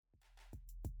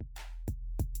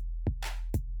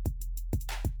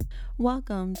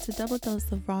Welcome to Double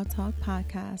Dose of Raw Talk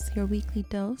Podcast, your weekly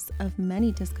dose of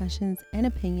many discussions and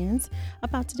opinions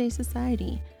about today's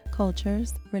society,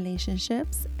 cultures,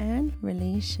 relationships, and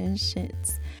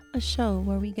relationships. A show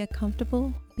where we get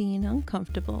comfortable being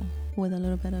uncomfortable with a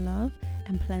little bit of love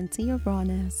and plenty of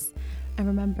rawness. And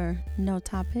remember, no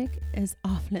topic is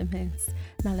off limits.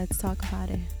 Now let's talk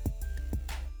about it.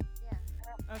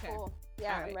 Yeah. Okay. Cool.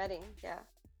 Yeah, All right. I'm ready. Yeah.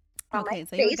 Okay, My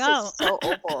so here we face go. is so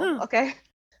oval. Okay.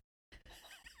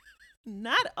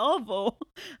 Not oval.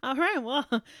 All right, well,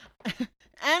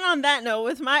 and on that note,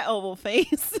 with my oval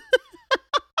face.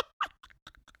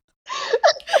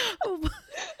 All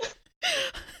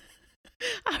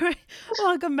right,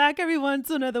 welcome back, everyone,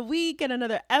 to another week and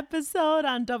another episode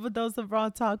on Double Dose of Raw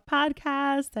Talk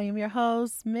Podcast. I am your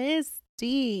host, Miss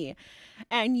D,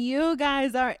 and you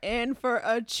guys are in for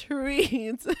a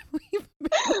treat.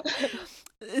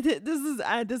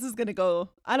 This is gonna go,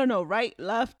 I don't know, right,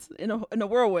 left, in a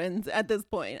whirlwind at this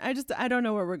point. I don't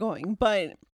know where we're going,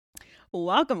 but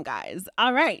welcome, guys.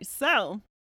 All right, so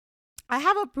I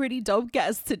have a pretty dope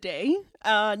guest today.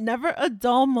 Never a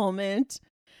dull moment.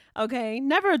 Okay,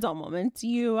 never a dull moment.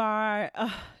 You are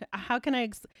how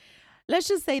can let's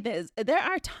just say this. There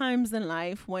are times in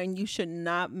life when you should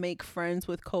not make friends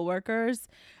with coworkers.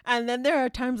 And then there are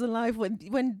times in life when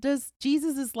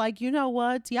Jesus is like, you know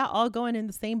what? Y'all all going in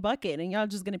the same bucket and y'all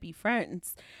just going to be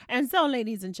friends. And so,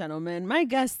 ladies and gentlemen, my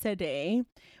guest today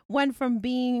went from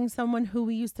being someone who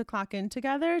we used to clock in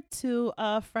together to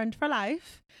a friend for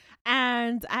life.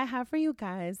 And I have for you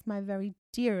guys my very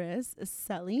dearest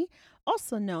Sally,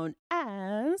 also known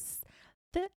as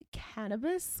the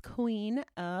Cannabis Queen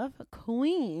of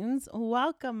Queens.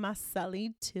 Welcome,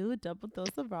 Marcelli, to Double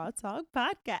Dose of Raw Talk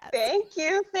Podcast. Thank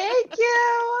you. Thank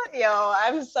you. Yo,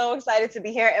 I'm so excited to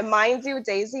be here. And mind you,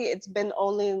 Daisy, it's been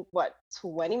only,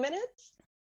 20 minutes?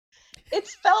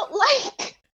 It's felt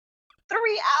like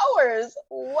 3 hours.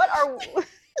 What are...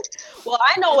 Well,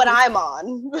 I know what I'm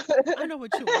on. I know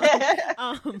what you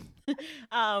are.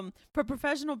 For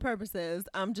professional purposes,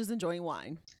 I'm just enjoying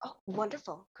wine. Oh,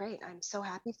 wonderful. Great. I'm so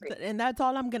happy for you. And that's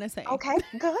all I'm going to say. Okay,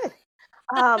 good.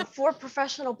 For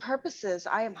professional purposes,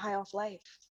 I am high off life.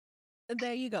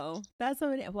 There you go. That's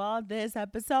what well, this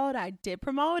episode, I did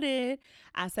promote it.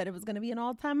 I said it was going to be an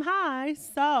all-time high.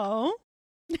 So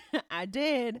I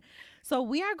did. So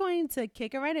we are going to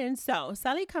kick it right in. So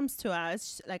Sally comes to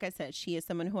us. Like I said, she is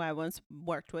someone who I once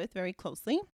worked with very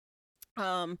closely.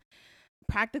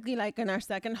 Practically like in our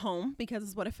second home, because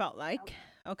it's what it felt like.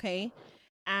 Okay.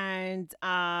 And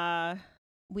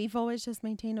we've always just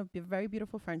maintained a very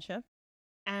beautiful friendship.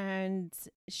 And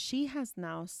she has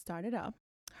now started up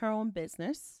her own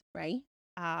business, right?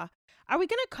 Are we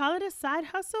gonna call it a side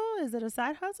hustle? Is it a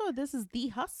side hustle or this is the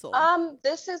hustle?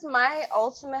 This is my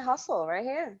ultimate hustle right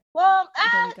here. Well,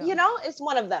 it's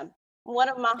one of them. One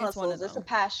of my hustles. It's a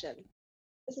passion.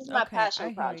 This is my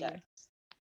passion project.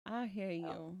 I hear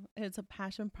you. It's a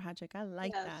passion project. I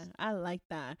like that. I like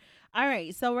that. All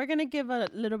right. So we're going to give a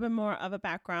little bit more of a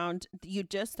background. You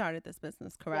just started this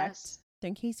business, correct? Yes. So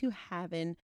in case you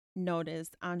haven't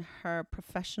noticed on her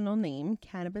professional name,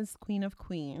 Cannabis Queen of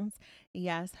Queens,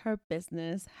 yes, her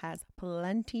business has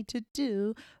plenty to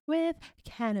do with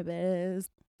cannabis.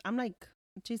 I'm like,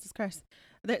 Jesus Christ.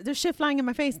 There's shit flying in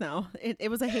my face now.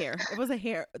 It was a hair. It was a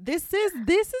hair. This is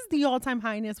the all-time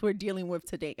highness we're dealing with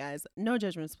today, guys. No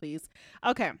judgments, please.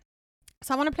 Okay.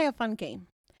 So I want to play a fun game.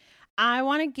 I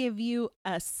want to give you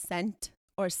a scent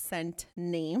or scent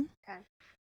name. Okay.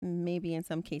 Maybe in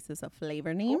some cases a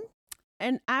flavor name. Cool.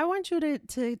 And I want you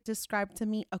to describe to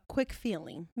me a quick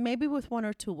feeling, maybe with one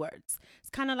or two words.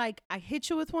 It's kind of like I hit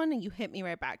you with one and you hit me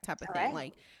right back type of thing. Right.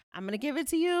 Like I'm going to give it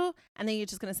to you and then you're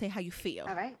just going to say how you feel.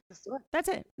 All right. Let's do it. That's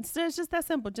it. It's just that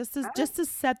simple. Just to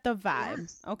set the vibe.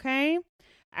 Yes. Okay.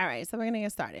 All right. So we're going to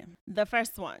get started. The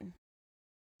first one.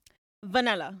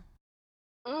 Vanilla.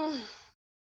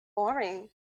 Boring.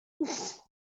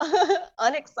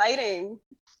 Unexciting.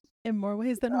 In more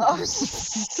ways than one.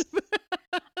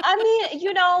 I mean,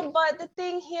 but the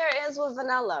thing here is with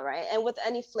vanilla, right? And with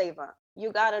any flavor,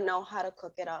 you got to know how to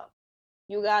cook it up.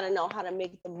 You got to know how to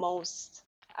make the most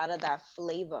out of that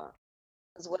flavor.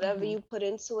 Because whatever you put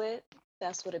into it,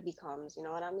 that's what it becomes. You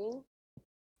know what I mean?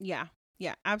 Yeah.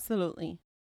 Yeah, absolutely.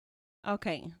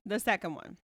 Okay. The second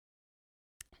one.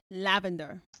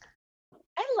 Lavender.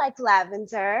 I like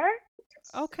lavender.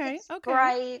 It's Okay.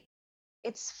 bright.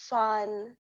 It's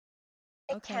fun.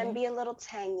 It can Okay. be a little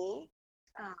tangy.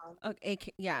 Okay.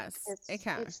 Yes, it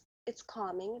can. It's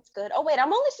calming. It's good. Oh wait,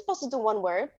 I'm only supposed to do one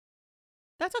word.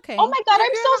 That's okay. Oh my God,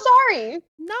 I'm so sorry.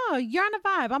 No, you're on a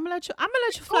vibe. I'm gonna let you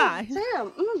fly. Oh,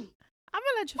 damn. I'm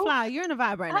gonna let you Ooh, fly. You're in a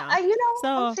vibe right now. I'm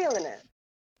So feeling it.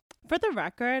 for the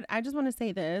record, I just want to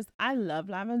say this. I love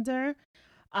lavender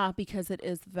because it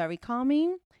is very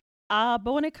calming. But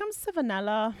when it comes to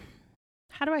vanilla,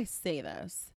 how do I say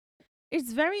this?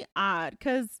 It's very odd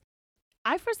because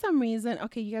I, for some reason,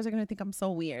 okay, you guys are going to think I'm so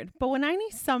weird, but when I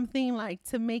need something like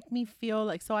to make me feel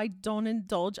like so I don't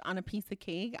indulge on a piece of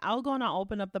cake, I'll go and I'll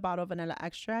open up the bottle of vanilla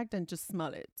extract and just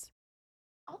smell it.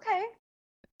 Okay.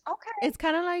 Okay. It's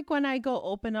kind of like when I go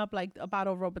open up like a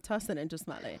bottle of Robitussin and just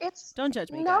smell it. It's Don't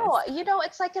judge me, guys. no,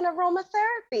 it's like an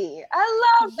aromatherapy.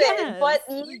 I love it. Yes. But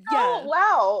Yeah.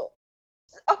 wow.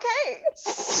 Okay.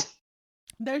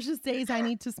 There's just days I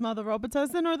need to smell the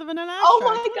Robitussin or the vanilla Oh extract. my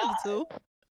One of the God. two.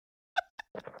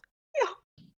 Yeah.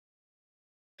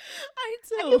 I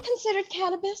Have you do. considered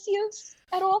cannabis use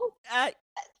at all? Uh,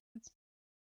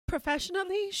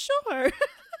 Professionally, sure.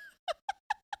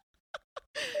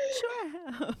 Sure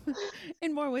I have.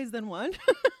 In more ways than one.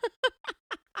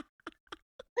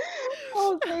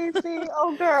 Oh, Casey.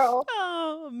 Oh, girl.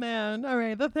 Oh man. All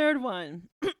right. The third one.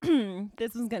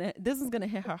 This is gonna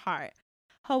hit her heart.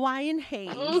 Hawaiian haze.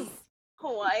 Mm,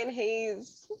 Hawaiian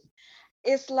haze.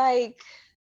 It's like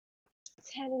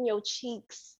tanning your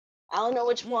cheeks. I don't know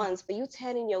which Mm, ones, but you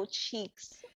tanning your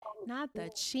cheeks. not the Oh,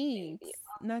 baby. cheeks.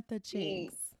 Not the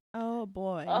Cheeks. cheeks. Oh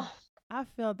boy. Oh, I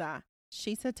feel that.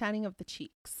 She said tanning of the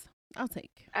cheeks. I'll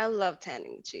take. I love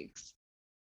tanning cheeks.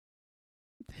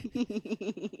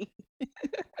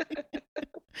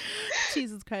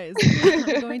 Jesus Christ.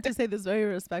 I'm going to say this very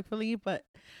respectfully, but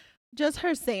just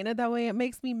her saying it that way, it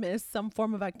makes me miss some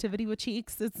form of activity with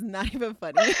cheeks. It's not even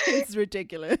funny. It's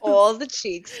ridiculous. All the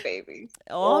cheeks, baby.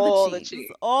 All the The cheeks.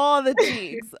 cheeks. All the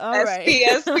cheeks. All right.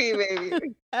 SP,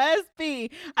 baby.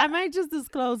 SP. I might just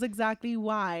disclose exactly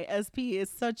why SP is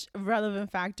such a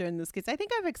relevant factor in this case. I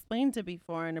think I've explained it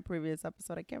before in a previous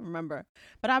episode. I can't remember,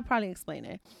 but I'll probably explain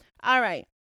it. All right.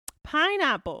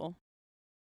 Pineapple.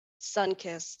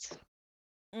 Sun-kissed,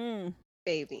 Mm,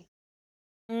 baby.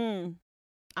 mm.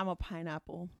 I'm a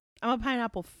pineapple. I'm a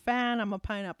pineapple fan. I'm a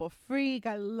pineapple freak.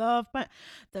 I love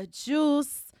the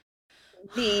juice.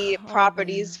 The All of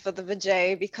properties it. for the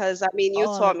vajay, because I mean, you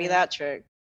All taught of me it. that trick.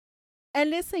 And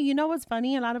listen, you know what's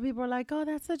funny? A lot of people are like, oh,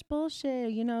 that's such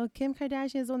bullshit. You know, Kim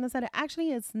Kardashian is the one that said it.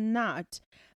 Actually, it's not.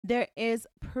 There is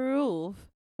proof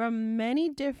from many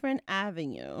different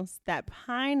avenues that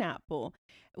pineapple,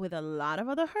 with a lot of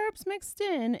other herbs mixed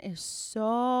in, is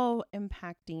so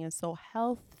impacting and so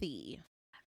healthy.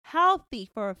 Healthy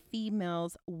for a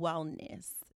female's wellness,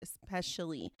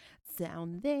 especially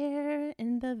down there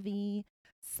in the V.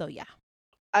 So, yeah.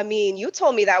 I mean, you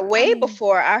told me that I way mean,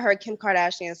 before I heard Kim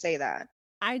Kardashian say that.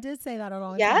 I did say that a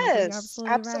long time ago. You're Yes,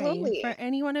 absolutely right. For absolutely.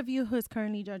 any one of you who is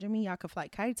currently judging me, y'all can fly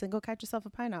kites and go catch yourself a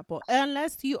pineapple.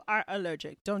 Unless you are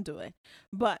allergic. Don't do it.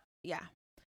 But yeah.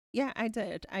 Yeah, I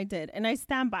did. I did. And I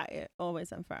stand by it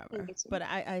always and forever. Me too. But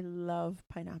I love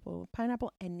pineapple.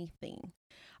 Pineapple anything.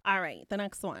 All right. The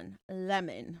next one.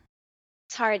 Lemon.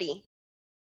 Tardy.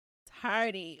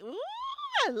 Tardy. Ooh,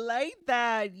 I like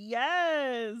that.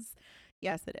 Yes.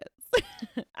 Yes, it is.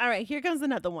 All right. Here comes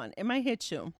another one. It might hit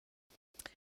you.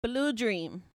 Blue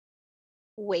Dream.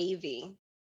 Wavy.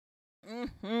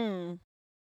 Hmm.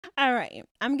 All right.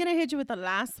 I'm going to hit you with the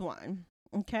last one.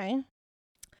 Okay.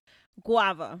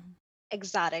 Guava.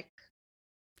 Exotic.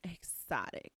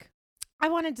 Exotic. I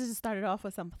wanted to just start it off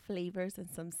with some flavors and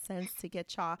some scents to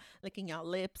get y'all licking y'all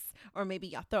lips, or maybe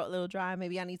y'all throat a little dry.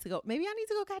 Maybe I need to go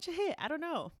catch a hit. I don't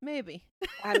know. Maybe.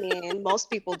 I mean, most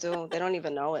people do. They don't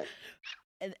even know it.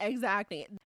 Exactly.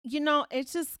 You know,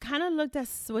 it's just kind of looked at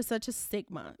with such a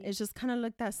stigma. It's just kind of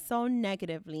looked at so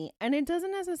negatively. And it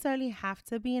doesn't necessarily have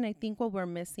to be. And I think what we're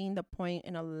missing the point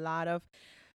in a lot of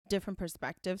different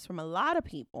perspectives from a lot of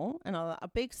people and a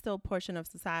big still portion of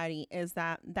society is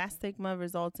that that stigma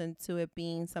results into it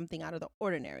being something out of the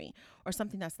ordinary or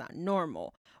something that's not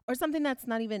normal or something that's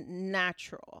not even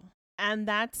natural. And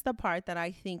that's the part that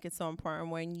I think is so important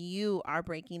when you are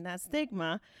breaking that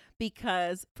stigma,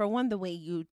 because for one, the way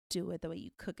you do it, the way you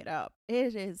cook it up,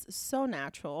 it is so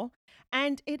natural.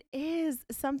 And it is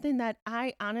something that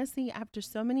I honestly, after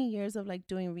so many years of like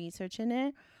doing research in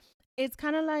it, it's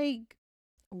kind of like,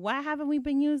 why haven't we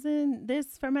been using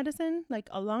this for medicine like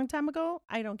a long time ago?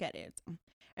 I don't get it.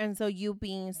 And so, you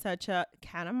being such a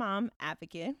Canna Mom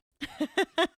advocate,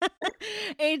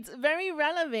 it's very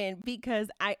relevant because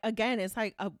again, it's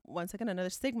like once again, another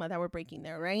stigma that we're breaking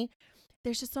there, right?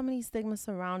 There's just so many stigmas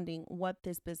surrounding what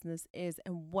this business is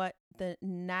and what the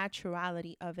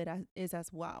naturality of it is as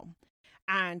well.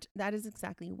 And that is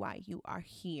exactly why you are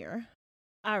here.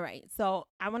 All right. So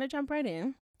I want to jump right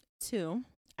in to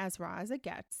as raw as it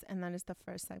gets. And that is the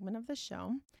first segment of the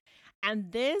show.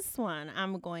 And this one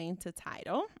I'm going to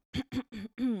title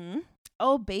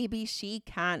Oh Baby She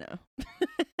Kinda.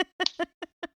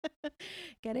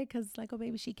 Get it? Because, like, oh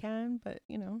baby, she can, but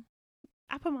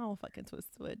I put my own fucking twist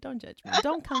to it. Don't judge me.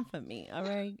 Don't come for me. All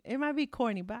right. It might be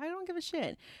corny, but I don't give a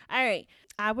shit. All right.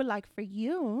 I would like for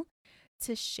you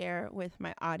to share with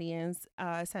my audience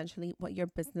essentially what your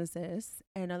business is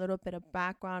and a little bit of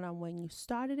background on when you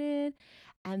started it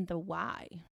and the why.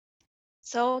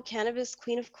 So, Cannabis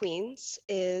Queen of Queens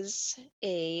is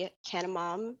a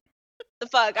Canamom. The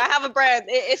fuck, I have a brand.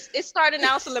 It's starting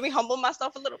now, so let me humble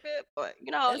myself a little bit. But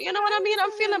you know It's what I okay. mean. I'm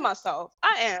It's feeling okay. myself.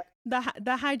 I am.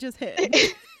 The high just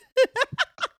hit.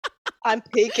 I'm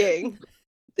peaking.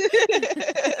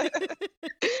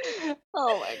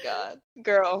 Oh my god,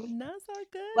 girl. No, it's all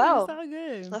good. It's Well, all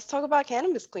good. let's talk about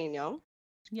Cannabis Queen, yo.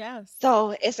 Yes.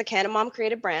 So it's a Canamom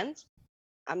created brand.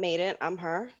 I made it. I'm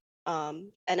her.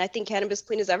 And I think Cannabis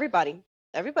Queen is everybody.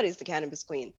 Everybody's the Cannabis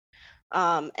Queen.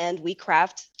 And we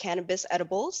craft cannabis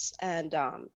edibles, and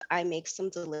I make some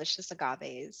delicious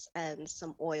agaves and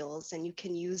some oils, and you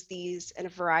can use these in a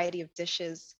variety of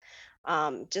dishes,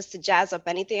 just to jazz up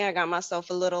anything. I got myself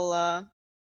a little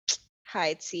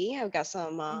high tea. I've got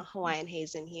some Hawaiian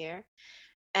haze in here,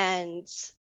 and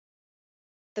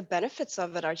the benefits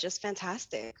of it are just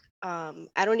fantastic.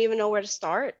 I don't even know where to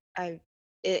start.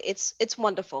 It's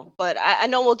wonderful, but I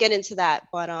know we'll get into that.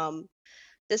 But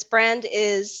this brand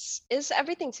is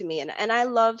everything to me, and I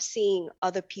love seeing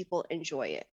other people enjoy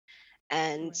it.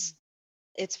 And Right.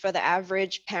 it's for the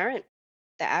average parent,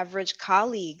 the average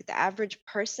colleague, the average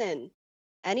person,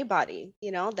 anybody.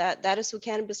 That is who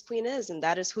Cannabis Queen is, and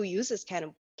that is who uses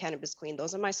Cannabis Queen.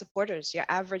 Those are my supporters. Your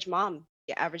average mom,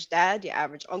 your average dad, your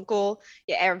average uncle,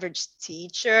 your average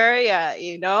teacher,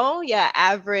 your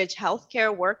average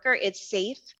healthcare worker. It's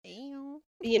safe. Ew.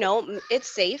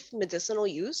 It's safe medicinal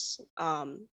use.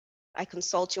 I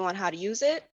consult you on how to use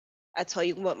it. I tell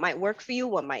you what might work for you,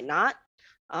 what might not.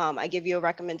 I give you a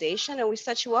recommendation and we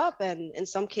set you up, and in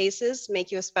some cases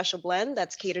make you a special blend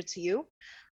that's catered to you.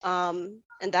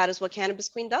 And that is what Cannabis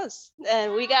Queen does.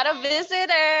 And we got a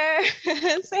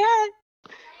visitor. Say hi.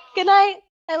 Good night.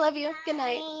 I love you. Good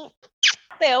night.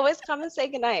 They always come and say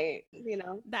good night.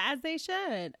 As they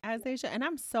should, as they should. And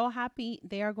I'm so happy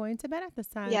they are going to bed at this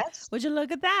time. Yes, Would you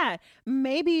look at that?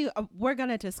 Maybe we're going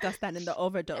to discuss that in the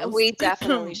overdose. we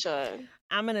definitely should.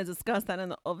 I'm going to discuss that in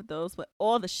the overdose with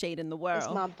all the shade in the It's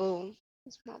world. my boo.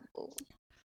 It's my boo.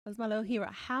 That's my little hero.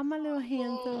 How my little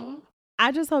handsome. Mm.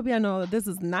 I just hope y'all know this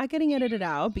is not getting edited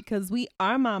out because we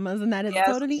are mamas, and that is Yes,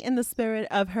 totally in the spirit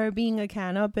of her being a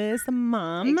cannabis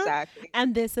mom. exactly.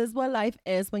 And this is what life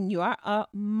is when you are a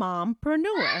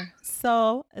mompreneur.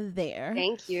 So there.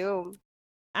 Thank you.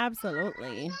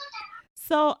 Absolutely.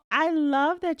 So I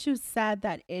love that you said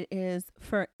that it is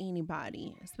for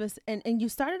anybody. And you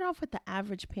started off with the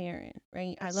average parent,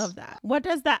 right? I Yes. love that. What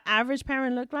does that average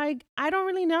parent look like? I don't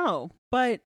really know,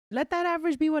 but let that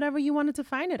average be whatever you wanted to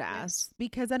find it as, Yes.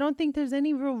 because I don't think there's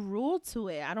any real rule to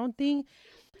it. I don't think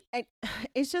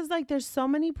it's just like there's so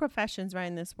many professions right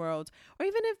in this world, or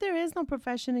even if there is no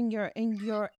profession in your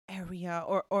area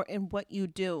or in what you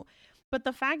do. But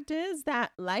the fact is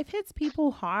that life hits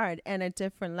people hard and at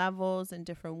different levels, in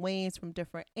different ways, from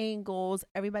different angles.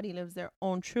 Everybody lives their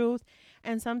own truth.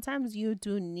 And sometimes you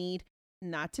do need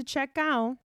not to check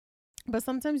out, but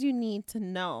sometimes you need to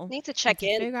know Need to and check to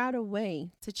in. figure out a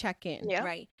way to check in, Yeah.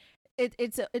 right?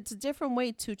 It's a different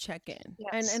way to check in.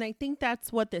 And Yes. and I think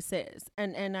that's what this is.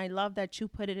 And I love that you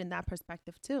put it in that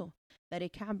perspective too. That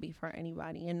it can be for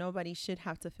anybody and nobody should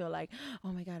have to feel like,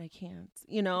 oh my God, I can't,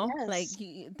 like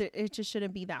Yes. it just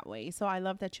shouldn't be that way. So I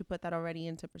love that you put that already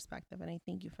into perspective, and I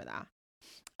thank you for that.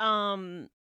 Um,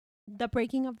 the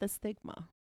breaking of the stigma.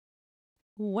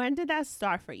 When did that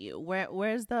start for you?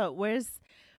 Where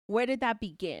did that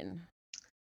begin?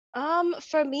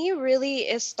 For me, really,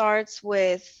 it starts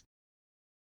with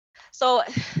so,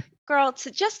 girl,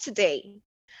 just today,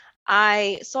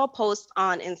 I saw a post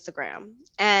on Instagram,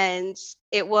 and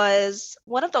it was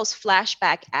one of those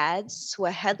flashback ads to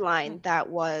a headline that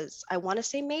was, I want to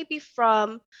say, maybe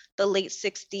from the late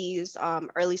 60s,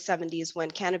 early 70s, when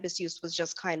cannabis use was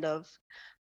just kind of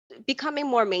becoming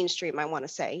more mainstream, I want to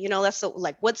say. That's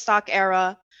like Woodstock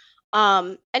era.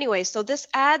 Anyway, so this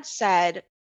ad said,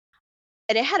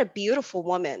 and it had a beautiful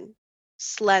woman,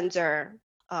 slender,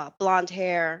 blonde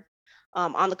hair,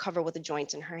 on the cover with a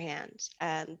joint in her hand.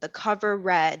 And the cover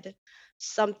read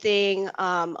something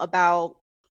about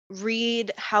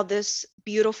read how this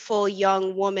beautiful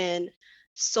young woman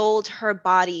sold her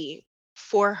body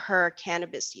for her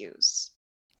cannabis use.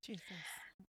 Jesus.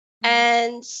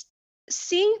 And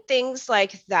Seeing things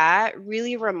like that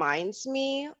really reminds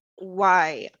me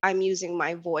why I'm using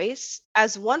my voice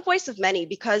as one voice of many,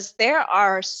 because there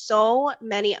are so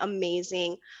many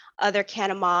amazing other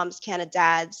canna moms, canna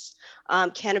dads,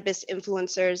 cannabis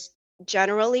influencers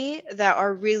generally that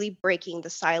are really breaking the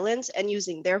silence and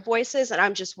using their voices. And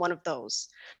I'm just one of those.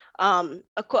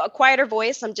 A quieter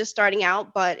voice, I'm just starting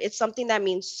out, but it's something that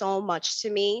means so much to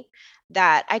me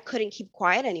that I couldn't keep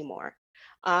quiet anymore.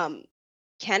 Um,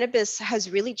 Cannabis has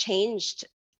really changed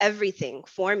everything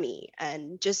for me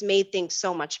and just made things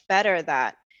so much better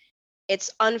that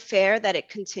it's unfair that it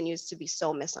continues to be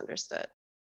so misunderstood.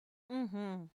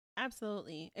 Mm-hmm.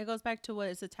 Absolutely. It goes back to what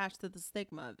is attached to the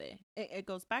stigma of it. It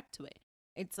goes back to it.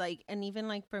 It's like, and even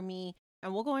like for me,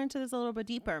 and we'll go into this a little bit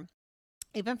deeper,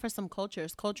 even for some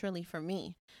cultures, culturally for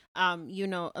me, a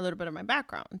little bit of my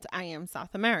background. I am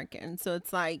South American. So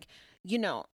it's like, you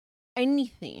know,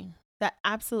 anything that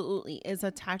absolutely is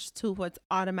attached to what's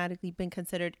automatically been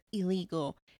considered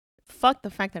illegal, fuck the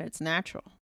fact that it's natural.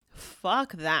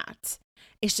 Fuck that.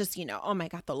 It's just, oh my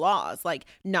God, the laws. Like,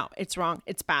 no, it's wrong.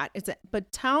 It's bad.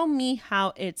 But tell me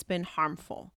how it's been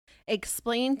harmful.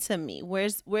 Explain to me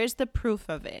where's the proof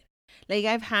of it? Like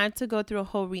I've had to go through a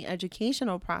whole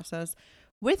re-educational process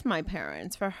with my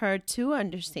parents for her to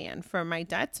understand, for my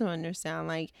dad to understand,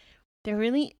 like, there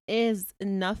really is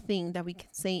nothing that we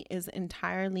can say is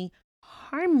entirely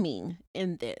harming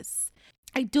in this.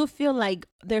 I do feel like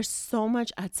there's so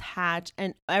much attached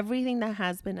and everything that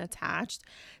has been attached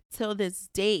till this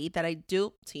day that I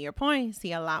do, to your point,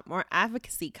 see a lot more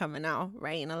advocacy coming out,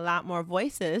 right? And a lot more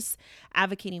voices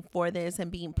advocating for this and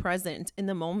being present in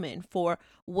the moment for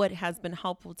what has been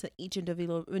helpful to each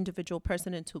individual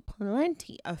person and to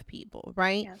plenty of people,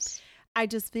 right? Yes. I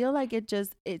just feel like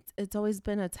it's always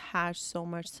been attached so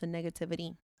much to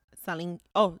negativity. Selling,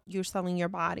 oh, you're selling your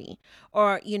body,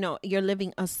 or you're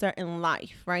living a certain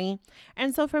life, right?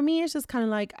 And so for me it's just kind of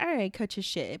like, all right, cut your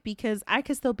shit, because I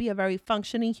could still be a very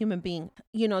functioning human being.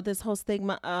 This whole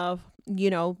stigma of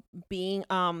being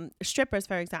strippers,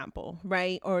 for example,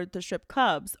 right? Or the strip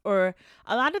clubs, or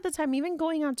a lot of the time even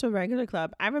going out to a regular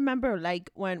club. I remember like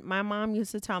when my mom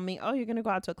used to tell me, oh, you're gonna go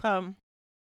out to a club,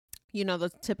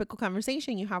 the typical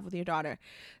conversation you have with your daughter.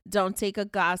 Don't take a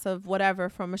glass of whatever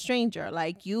from a stranger.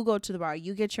 Like, you go to the bar,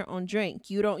 you get your own drink.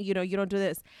 You don't do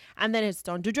this. And then it's,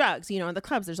 don't do drugs. In the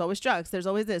clubs, there's always drugs. There's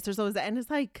always this, there's always that. And it's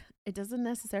like, it doesn't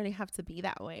necessarily have to be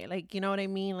that way. Like, you know what I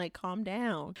mean? Like, calm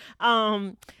down.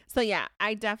 So yeah,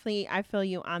 I feel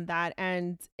you on that.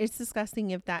 And it's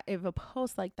disgusting if a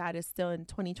post like that is still in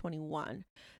 2021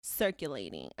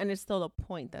 circulating and it's still a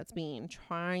point that's being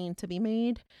trying to be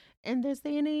made in this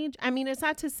day and age. I mean, it's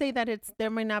not to say that there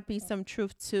might not be some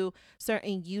truth to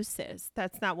certain uses.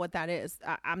 That's not what that is.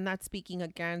 I'm not speaking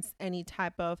against any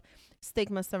type of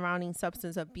stigma surrounding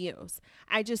substance abuse.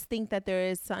 I just think that there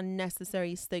is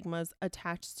unnecessary stigmas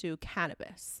attached to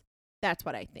cannabis. That's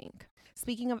what I think.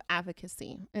 Speaking of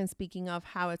advocacy and speaking of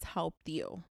how it's helped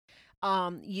you,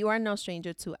 you are no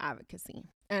stranger to advocacy.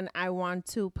 And I want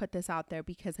to put this out there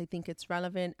because I think it's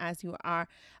relevant, as you are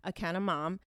a canna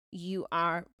mom. You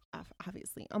are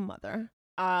obviously a mother,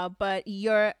 but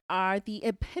you are the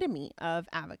epitome of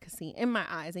advocacy in my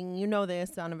eyes. And you know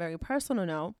this on a very personal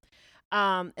note.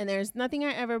 And there's nothing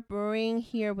I ever bring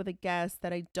here with a guest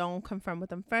that I don't confirm with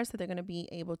them first that they're going to be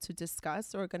able to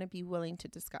discuss or going to be willing to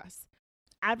discuss.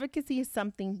 Advocacy is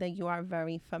something that you are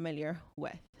very familiar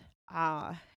with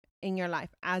in your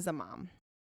life as a mom.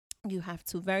 You have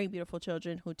two very beautiful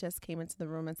children who just came into the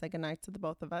room and said goodnight to the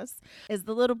both of us. Is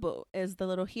the little boo, is the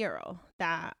little hero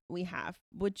that we have.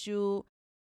 Would you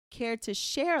care to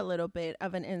share a little bit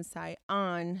of an insight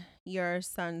on your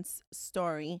son's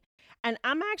story? And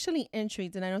I'm actually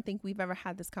intrigued, and I don't think we've ever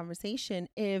had this conversation,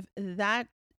 if that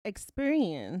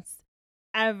experience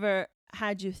ever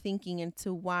had you thinking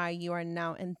into why you are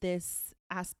now in this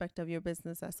aspect of your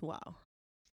business as well.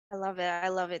 I love it. I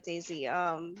love it, Daisy.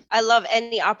 I love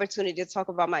any opportunity to talk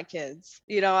about my kids.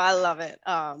 I love it.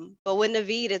 But with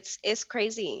Naveed, it's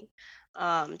crazy.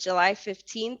 July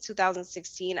 15th,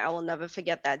 2016, I will never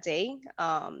forget that day.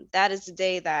 That is the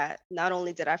day that not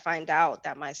only did I find out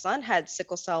that my son had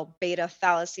sickle cell beta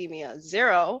thalassemia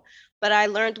 0, but I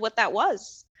learned what that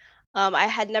was. I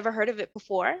had never heard of it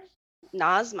before.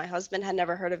 Naz, my husband, had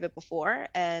never heard of it before.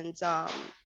 And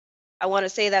I want to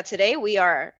say that today we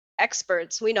are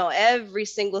experts. We know every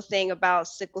single thing about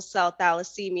sickle cell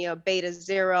thalassemia, beta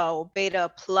 0,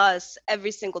 beta plus, every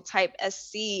single type,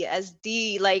 SC,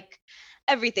 SD, like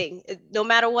everything. No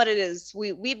matter what it is,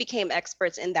 we became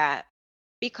experts in that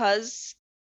because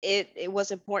it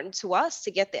was important to us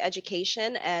to get the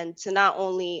education and to not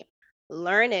only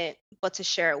learn it, but to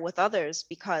share it with others,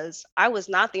 because I was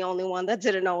not the only one that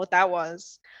didn't know what that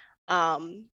was.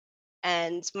 Um,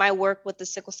 and my work with the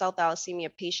Sickle Cell Thalassemia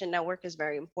Patient Network is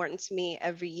very important to me.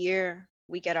 Every year,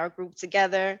 we get our group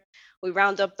together, we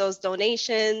round up those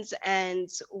donations, and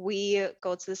we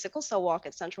go to the Sickle Cell Walk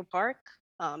at Central Park.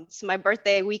 It's my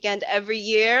birthday weekend every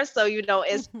year. So,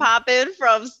 it's popping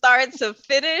from start to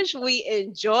finish. We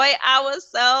enjoy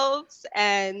ourselves,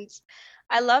 and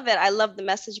I love it. I love the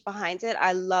message behind it.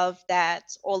 I love that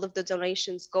all of the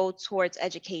donations go towards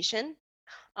education,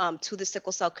 to the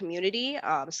sickle cell community.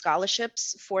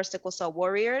 Scholarships for sickle cell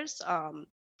warriors,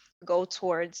 go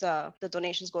towards, the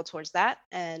donations go towards that,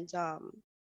 and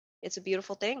it's a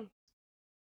beautiful thing.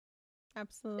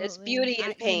 There's Absolutely. beauty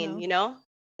in I pain, know.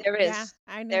 There Yeah, is.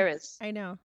 I know. There is. I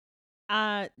know.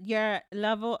 Your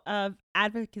level of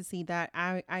advocacy that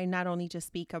I not only just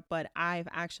speak of, but I've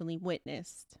actually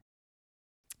witnessed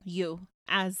you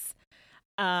as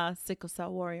a sickle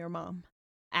cell warrior mom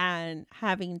and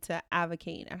having to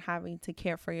advocate and having to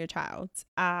care for your child.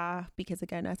 Because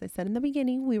again, as I said in the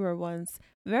beginning, we were once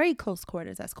very close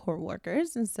quarters as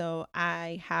co-workers. And so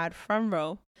I had front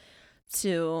row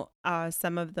to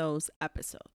some of those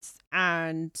episodes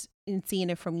and in seeing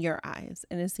it from your eyes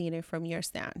and in seeing it from your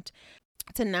stand.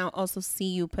 To now also see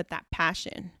you put that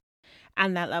passion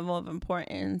and that level of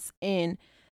importance in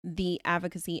the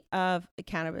advocacy of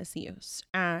cannabis use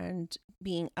and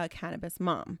being a cannabis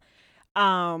mom.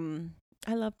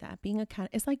 I love that. Being a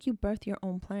it's like you birth your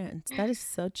own plants. That is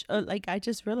such a, like, I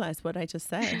just realized what I just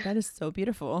said. That is so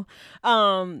beautiful.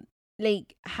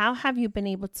 Like, how have you been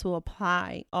able to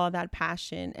apply all that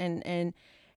passion, and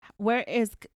where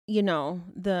is,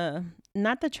 the,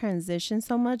 not the transition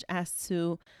so much as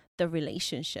to the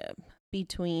relationship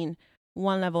between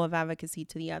one level of advocacy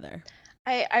to the other?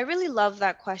 I really love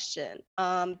that question,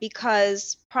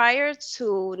 because prior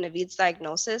to Naveed's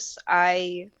diagnosis,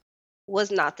 I was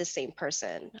not the same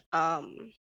person.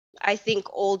 I think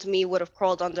old me would have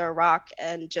crawled under a rock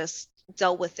and just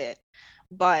dealt with it.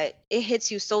 But it hits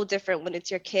you so different when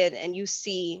it's your kid and you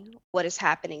see what is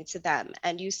happening to them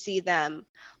and you see them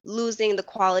losing the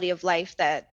quality of life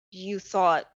that you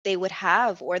thought they would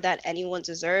have or that anyone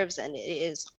deserves. And it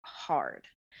is hard.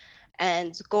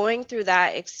 And going through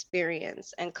that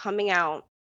experience and coming out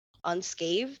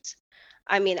unscathed,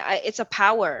 I mean, it's a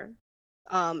power.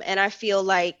 And I feel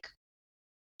like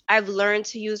I've learned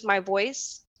to use my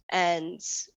voice, and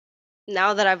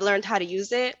now that I've learned how to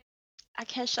use it, I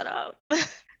can't shut up.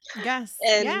 Yes,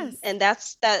 and yes. and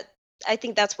that's that. I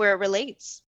think that's where it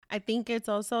relates. I think it's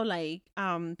also like,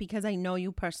 because I know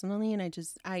you personally, and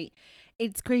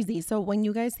it's crazy. So when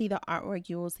you guys see the artwork,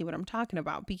 you will see what I'm talking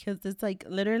about, because it's like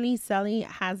literally Sally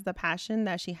has the passion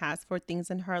that she has for things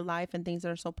in her life and things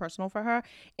that are so personal for her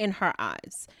in her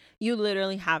eyes. You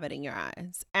literally have it in your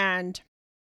eyes. And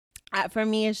for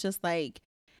me, it's just like,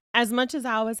 as much as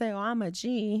I always say, "Oh, I'm a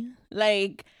G,"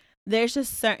 like, there's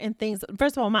just certain things.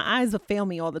 First of all, my eyes will fail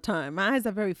me all the time. My eyes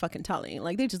are very fucking telling.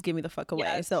 Like, they just give me the fuck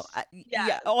away. So, Yes. yeah,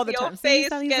 Yes. all the Your time. See, face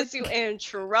Sally's gets you like, in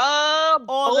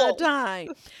all the trouble.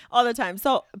 time, all the time.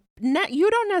 So, you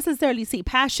don't necessarily see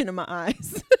passion in my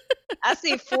eyes. I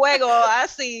see fuego. I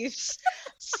see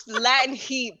Latin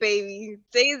heat, baby.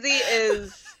 Daisy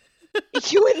is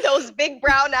you in those big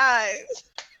brown eyes.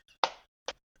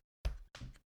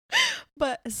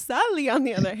 But Sally, on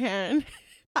the other hand,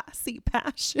 I see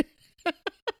passion.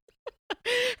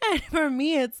 And for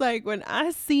me, it's like when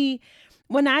I see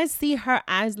her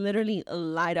eyes literally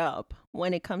light up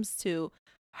when it comes to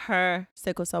her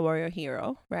sickle cell warrior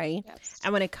hero, right? Yes.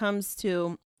 And when it comes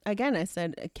to, again, I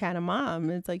said a cat and mom,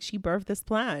 it's like she birthed this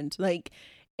plant. Like,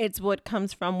 it's what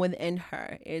comes from within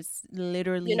her. It's You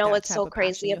literally know that what's type so of passion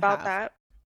crazy you about have. that?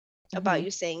 About Mm-hmm.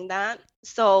 you saying that?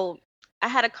 So, I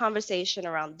had a conversation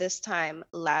around this time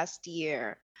last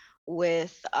year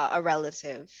with a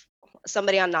relative,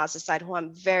 somebody on Naz's side who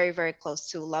I'm very, very close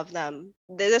to, love them.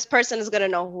 This person is gonna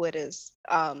know who it is.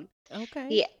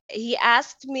 Okay. He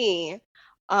asked me,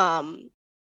 um,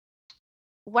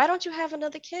 why don't you have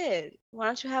another kid? Why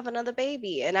don't you have another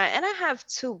baby? And I have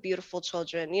two beautiful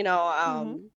children.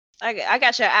 Mm-hmm. I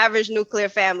got your average nuclear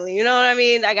family. You know what I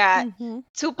mean? I got Mm-hmm.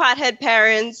 two pothead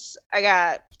parents. I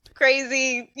got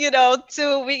crazy,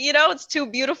 it's two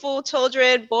beautiful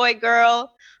children, boy,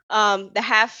 girl. The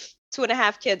half,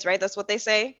 2.5 kids, right? That's what they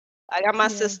say. I got my Yeah.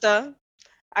 sister.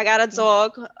 I got a Yeah.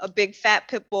 dog, a big fat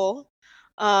pit bull.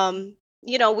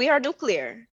 We are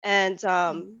nuclear, and so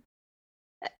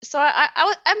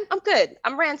I'm good.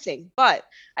 I'm ranting, but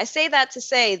I say that to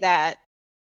say that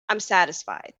I'm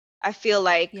satisfied. I feel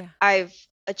like Yeah. I've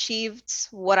achieved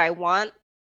what I want,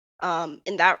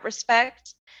 in that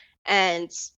respect,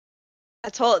 and I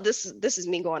told this is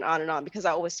me going on and on because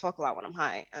I always talk a lot when I'm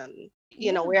high. And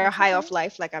Yeah, we're that's high okay. off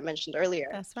life, like I mentioned earlier.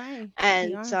 That's right. We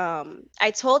And are.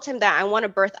 I told him that I want to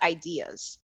birth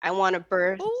ideas. I Ooh. want to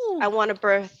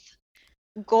birth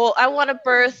goal. I want to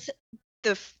birth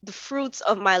the fruits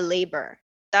of my labor.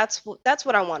 That's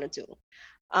what I want to do.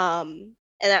 And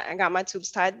I got my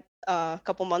tubes tied a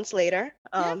couple months later.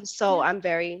 Yeah. So Yeah. I'm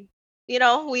very,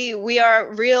 we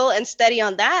are real and steady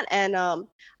on that. And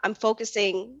I'm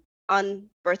focusing on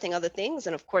birthing other things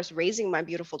and of course raising my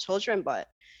beautiful children, but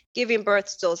giving birth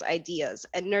to those ideas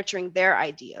and nurturing their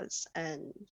ideas.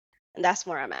 And that's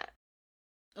where I'm at.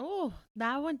 Oh,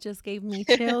 that one just gave me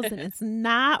chills, and it's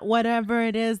not whatever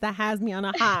it is that has me on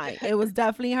a high. It was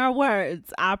definitely her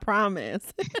words. I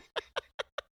promise.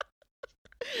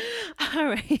 All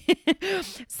right.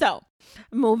 So,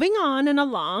 moving on and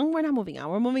along. We're not moving on.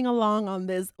 We're moving along on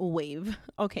this wave.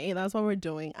 Okay, that's what we're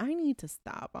doing. I need to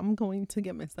stop. I'm going to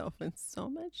get myself in so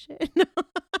much shit.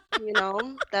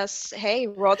 That's, hey,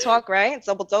 raw talk, right? It's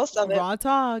double dose of it. Raw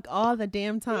talk all the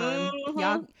damn time.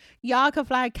 Hmm. Y'all can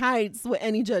fly kites with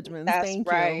any judgments. That's Thank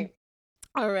you. right.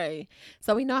 All right.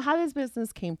 So we know how this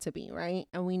business came to be, right?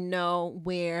 And we know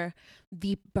where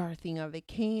the birthing of it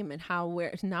came and how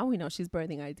where now we know she's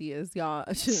birthing ideas. Y'all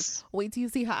wait till you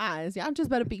see her eyes. Y'all just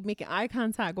better be making eye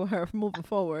contact with her moving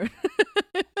forward.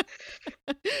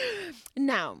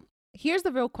 Now, here's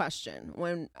the real question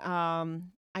when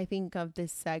I think of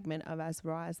this segment of As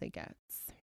Raw as It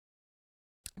Gets.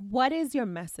 What is your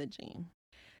messaging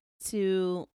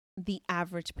to the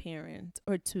average parent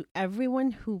or to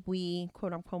everyone who we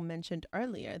quote unquote mentioned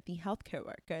earlier, the healthcare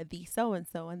worker, the so and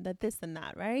so, and the this and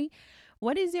that, right?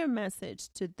 What is your message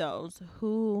to those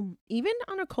who, even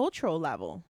on a cultural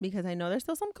level, because I know there's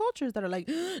still some cultures that are like,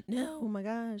 no, oh my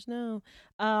gosh, no.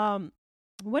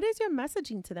 What is your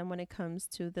messaging to them when it comes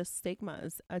to the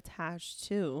stigmas attached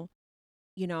to,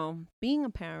 being a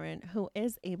parent who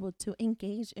is able to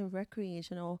engage in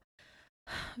recreational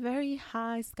very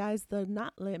high sky's the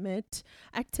not limit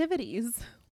activities.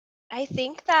 I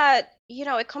think that,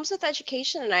 it comes with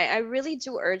education, and I really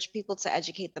do urge people to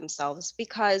educate themselves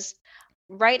because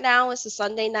right now it's a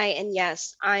Sunday night, and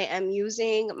yes, I am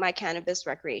using my cannabis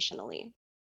recreationally.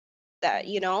 That,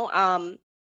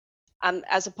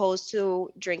 as opposed to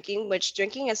drinking, which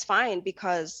drinking is fine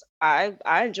because I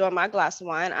enjoy my glass of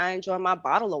wine, I enjoy my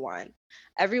bottle of wine.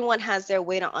 Everyone has their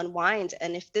way to unwind,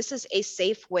 and if this is a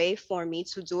safe way for me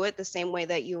to do it the same way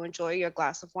that you enjoy your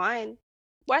glass of wine,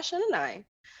 why shouldn't I?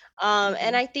 And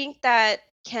Mm-hmm. I think that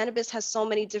cannabis has so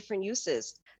many different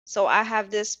uses. So I have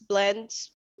this blend,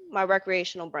 my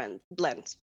recreational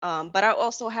blend. But I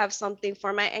also have something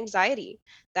for my anxiety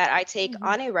that I take Mm-hmm.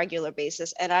 on a regular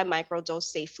basis and I microdose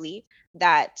safely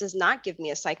that does not give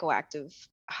me a psychoactive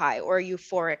high or a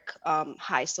euphoric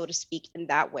high, so to speak, in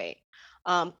that way.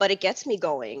 But it gets me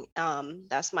going.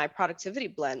 That's my productivity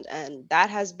blend. And that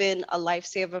has been a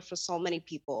lifesaver for so many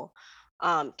people.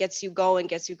 Gets you going,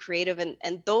 gets you creative.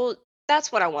 And though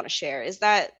that's what I want to share is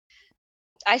that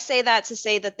I say that to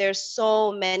say that there's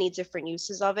so many different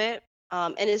uses of it.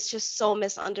 And it's just so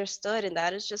misunderstood. And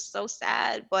that is just so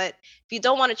sad. But if you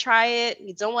don't want to try it,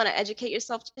 you don't want to educate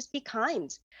yourself, just be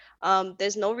kind.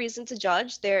 There's no reason to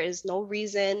judge. There is no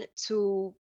reason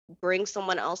to bring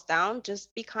someone else down.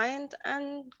 Just be kind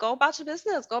and go about your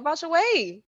business, go about your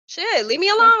way. Shit, leave me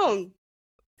For alone.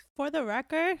 for the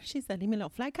record, she said, "Leave me alone."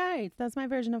 Fly kites. That's my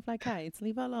version of fly kites.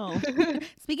 Leave her alone.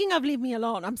 Speaking of leave me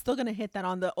alone, I'm still gonna hit that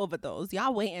on the overdose.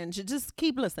 Y'all waiting. Just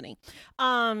keep listening.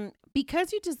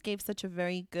 Because you just gave such a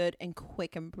very good and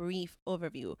quick and brief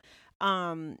overview.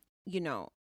 You know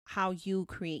how you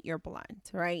create your blend,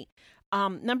 right?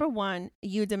 Number one,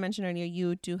 you did mention earlier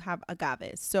you do have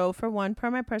agave. So for one, per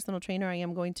my personal trainer, I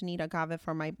am going to need agave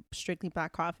for my strictly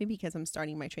black coffee because I'm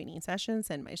starting my training sessions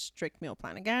and my strict meal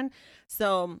plan again.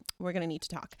 So we're gonna need to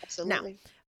talk. Now, Absolutely.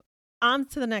 on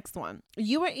to the next one.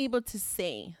 You were able to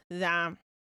say that,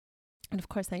 and of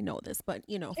course I know this, but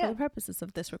for Yeah. the purposes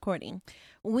of this recording,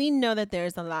 we know that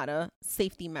there's a lot of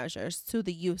safety measures to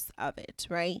the use of it,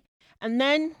 right? And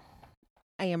then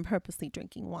I am purposely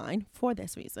drinking wine for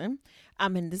this reason.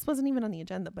 And this wasn't even on the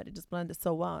agenda, but it just blended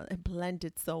so well. It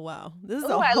blended so well. This is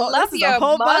Oh, a I whole love this is a your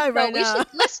whole mug vibe though. right now.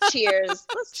 Let's cheers.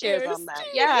 Let's cheers Cheers. on that.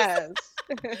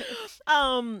 Cheers. Yes.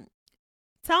 um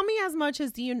Tell me as much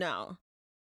as you know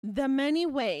the many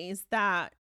ways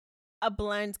that a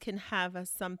blend can have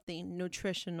as something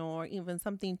nutritional or even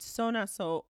something so not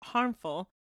so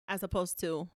harmful as opposed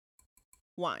to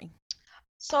wine.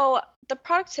 So the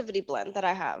productivity blend that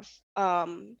I have,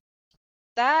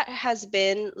 that has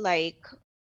been like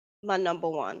my number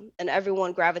one, and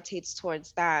everyone gravitates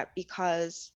towards that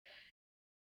because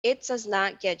it does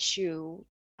not get you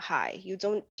high. You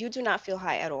do not feel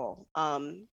high at all.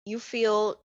 You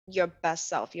feel your best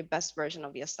self, your best version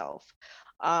of yourself.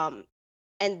 Um,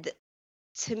 and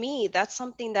to me, that's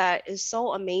something that is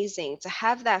so amazing to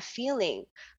have that feeling,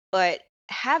 but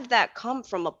have that come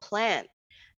from a plant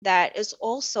that is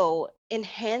also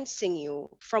enhancing you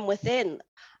from within.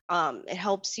 It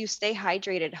helps you stay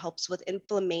hydrated, helps with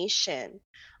inflammation,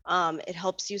 it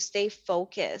helps you stay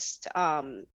focused.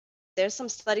 There's some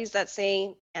studies that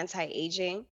say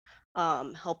anti-aging,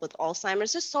 help with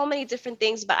Alzheimer's. There's so many different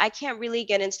things, but I can't really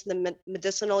get into the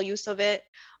medicinal use of it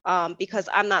because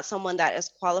I'm not someone that is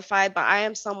qualified, but I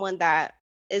am someone that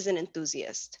is an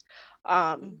enthusiast.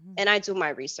 Mhm. And I do my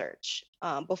research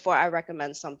before I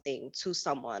recommend something to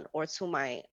someone or to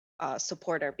my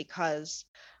supporter because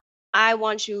I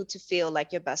want you to feel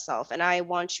like your best self and I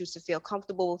want you to feel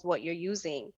comfortable with what you're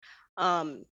using.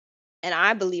 Um, and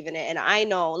I believe in it. And I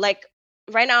know, like,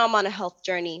 right now I'm on a health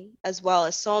journey as well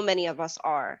as so many of us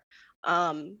are.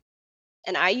 Um,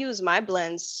 and I use my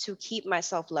blends to keep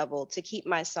myself level, to keep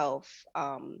myself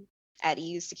at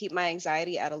ease, to keep my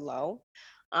anxiety at a low.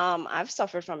 I've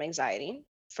suffered from anxiety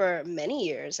for many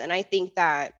years, and I think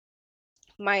that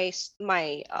my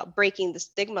breaking the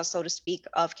stigma, so to speak,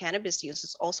 of cannabis use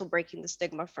is also breaking the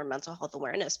stigma for mental health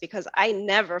awareness because I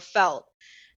never felt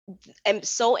am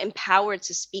so empowered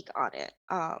to speak on it.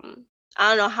 I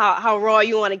don't know how raw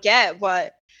you want to get,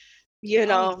 but you Oh,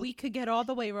 know, we could get all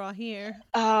the way raw here.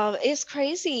 it's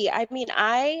crazy. I mean,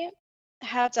 I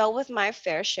have dealt with my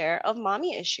fair share of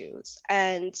mommy issues,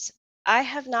 and I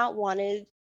have not wanted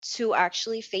to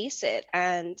actually face it.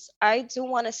 And I do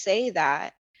want to say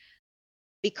that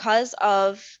because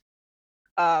of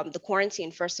the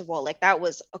quarantine, first of all, like that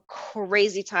was a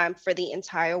crazy time for the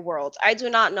entire world. I do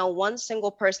not know one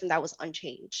single person that was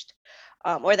unchanged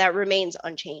or that remains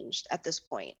unchanged at this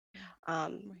point.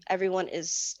 Right. Everyone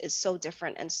is so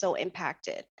different and so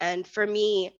impacted. And for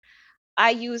me,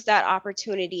 I used that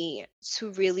opportunity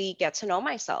to really get to know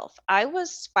myself. I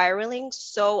was spiraling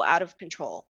so out of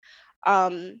control.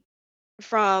 Um,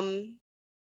 from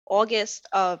August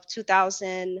of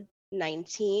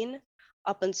 2019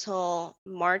 up until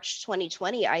March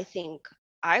 2020, I think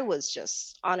I was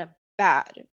just on a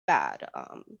bad path.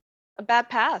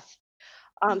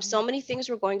 So Mhm. many things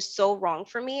were going so wrong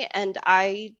for me, and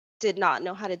I did not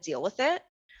know how to deal with it.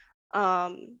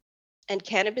 Um, and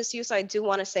cannabis use, I do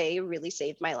want to say, really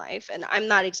saved my life. And I'm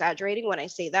not exaggerating when I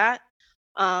say that.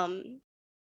 Um,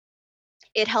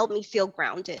 it helped me feel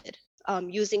grounded.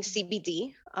 Using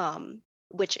CBD,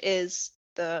 which is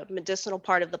the medicinal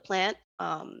part of the plant.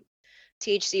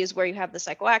 THC is where you have the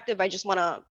psychoactive. I just want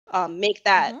to Mhm. make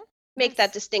that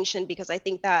Yes. distinction because I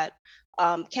think that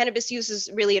cannabis use is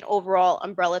really an overall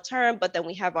umbrella term, but then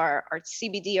we have our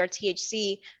CBD, our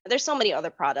THC. There's so many other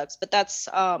products, but that's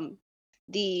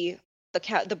the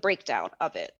the breakdown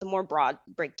of it, the more broad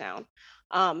breakdown.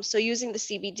 So using the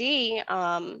CBD,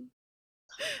 um,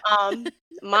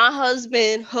 my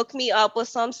husband hooked me up with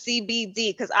some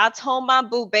CBD because I told my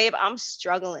boo, babe, I'm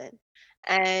struggling.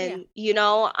 Yeah. And, you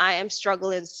know, I am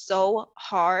struggling so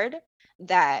hard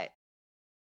that,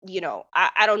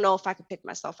 I don't know if I could pick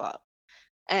myself up.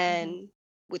 Mhm. And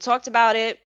we talked about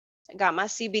it, I got my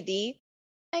CBD.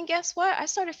 And guess what? I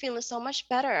started feeling so much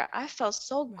better. I felt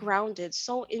so Right. grounded,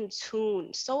 so in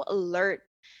tune, so alert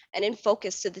and in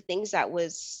focus to the things that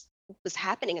was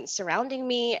happening and surrounding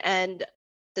me and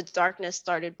the darkness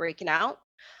started breaking out.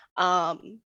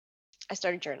 Um I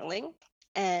started journaling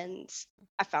and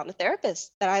I found a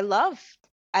therapist that I love.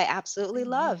 I absolutely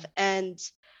love. Amen.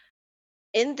 And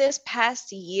in this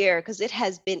past year, because it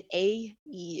has been a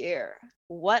year,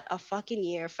 what a fucking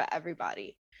year for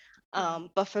everybody. Right.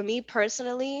 But for me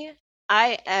personally,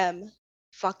 I am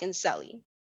fucking Selly.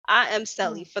 I am Mm.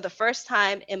 Selly for the first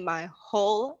time in my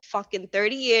whole fucking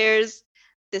 30 years.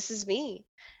 This is me.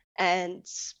 And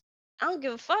I don't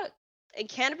give a fuck. And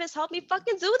cannabis helped me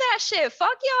fucking do that shit.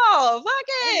 Fuck y'all. Fuck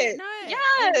And it it. no,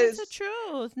 and it's a Yes.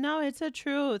 truth. No, it's a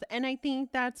truth. And I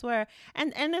think that's where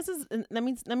and this is let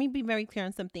me be very clear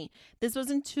on something. This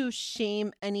wasn't to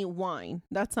shame any wine.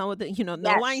 That's not what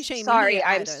no wine Yes. shaming Sorry. here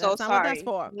I'm either. so That's not what that's sorry.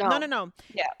 for. No, no, No. no.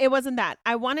 Yeah. It wasn't that.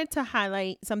 I wanted to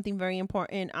highlight something very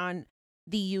important on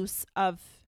the use of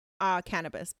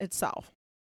cannabis itself.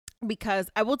 Because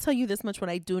I will tell you this much, what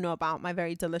I do know about my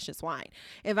very delicious wine.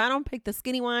 If I don't pick the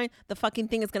skinny wine, the fucking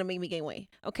thing is going to make me gain weight.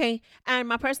 Okay. And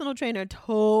my personal trainer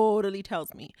totally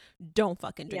tells me, don't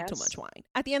fucking drink too much Yes. wine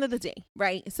at the end of the day.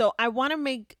 Right. So I want to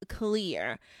make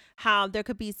clear how there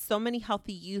could be so many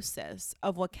healthy uses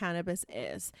of what cannabis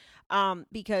is.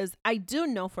 Because I do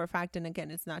know for a fact, and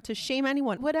again, it's not to shame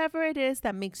anyone, whatever it is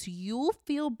that makes you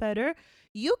feel better,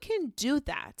 you can do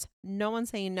that. No one's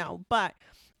saying no. But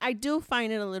I do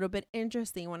find it a little bit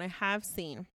interesting when I have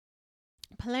seen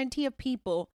plenty of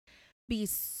people be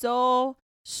so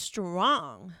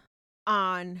strong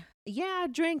on, yeah, I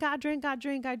drink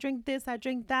this, I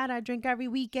drink that, I drink every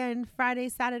weekend, Friday,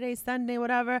 Saturday, Sunday,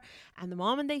 whatever. And the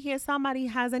moment they hear somebody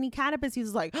has any cannabis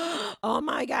use, like, oh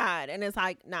my God. And it's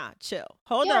like, nah, chill.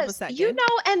 Hold up a Yes, second.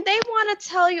 and they want to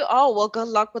tell you, oh, well, good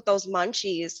luck with those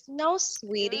munchies. No,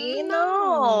 sweetie,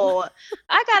 No. no.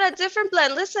 I got a different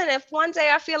blend. Listen, if one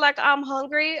day I feel like I'm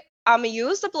hungry, I'm gonna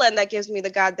use the blend that gives me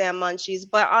the goddamn munchies.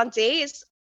 But on days,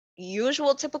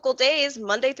 usual typical days,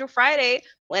 Monday through Friday,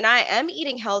 when I am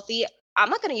eating healthy, I'm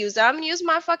not gonna use that. I'm gonna use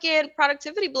my fucking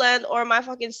productivity blend or my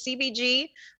fucking CBG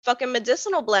fucking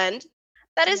medicinal blend.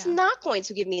 That is Yeah. not going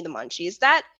to give me the munchies.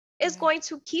 That is Yeah. going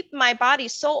to keep my body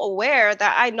so aware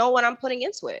that I know what I'm putting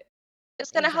into it.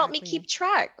 It's going to help me Exactly. keep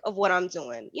track of what I'm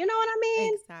doing. You know what I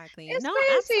mean? Exactly. It's No,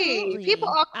 crazy. People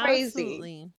absolutely. are crazy.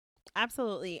 Absolutely.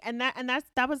 Absolutely. And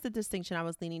that was the distinction I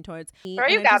was leaning towards. Girl,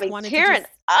 And you I got just me wanted to tearing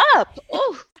just up.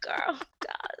 Oh, girl.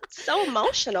 God, it's so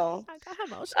emotional. I got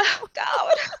emotional. Oh,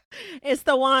 God. It's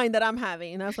the wine that I'm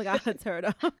having. That's what got teared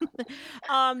up.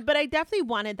 But I definitely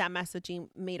wanted that messaging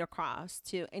made across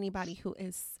to anybody who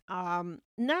is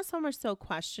not so much so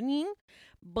questioning,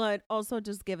 but also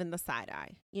just giving the side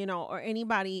eye, or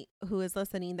anybody who is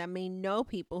listening that may know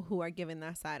people who are giving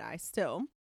that side eye still.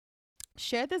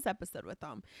 Share this episode with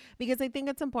them, because I think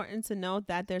it's important to know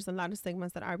that there's a lot of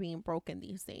stigmas that are being broken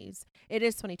these days. It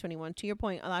is 2021. To your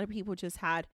point, a lot of people just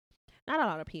had, not a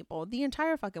lot of people, the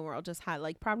entire fucking world just had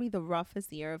like probably the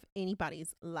roughest year of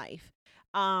anybody's life.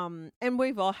 And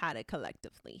we've all had it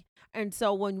collectively. And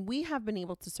so when we have been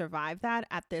able to survive that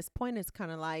at this point, it's kind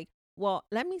of like, well,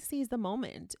 let me seize the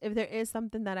moment. If there is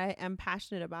something that I am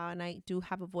passionate about and I do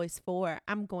have a voice for,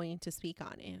 I'm going to speak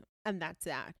on it. And that's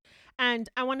that. And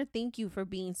I want to thank you for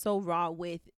being so raw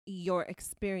with your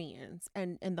experience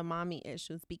and the mommy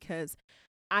issues, because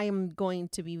I am going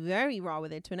to be very raw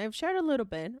with it too. And I've shared a little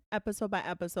bit, episode by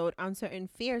episode, on certain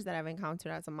fears that I've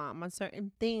encountered as a mom, on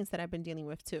certain things that I've been dealing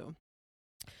with too.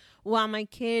 While my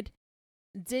kid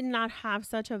did not have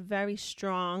such a very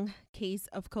strong case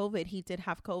of COVID, he did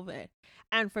have COVID.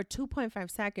 And for 2.5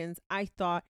 seconds, I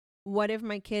thought, what if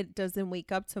my kid doesn't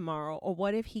wake up tomorrow? Or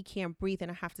what if he can't breathe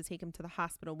and I have to take him to the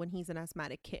hospital when he's an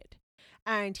asthmatic kid?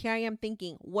 And here I am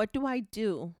thinking, what do I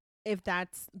do if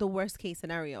that's the worst case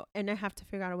scenario? And I have to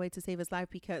figure out a way to save his life,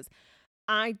 because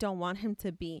I don't want him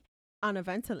to be on a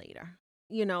ventilator.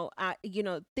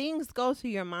 Things go through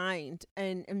your mind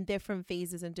and in different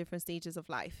phases and different stages of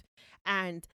life.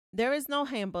 And there is no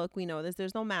handbook. We know this.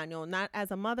 There's no manual, not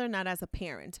as a mother, not as a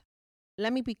parent.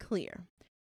 Let me be clear.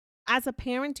 As a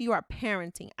parent, you are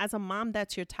parenting. As a mom,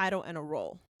 that's your title and a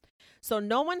role. So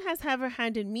no one has ever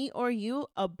handed me or you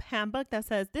a handbook that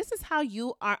says this is how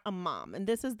you are a mom and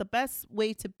this is the best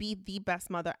way to be the best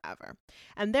mother ever.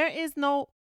 And there is no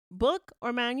book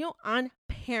or manual on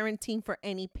parenting for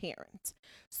any parent.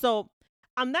 So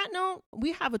on that note,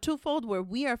 we have a twofold where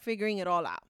we are figuring it all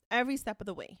out every step of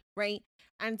the way, right?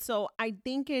 And so I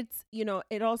think it's,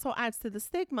 it also adds to the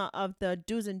stigma of the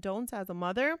do's and don'ts as a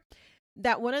mother,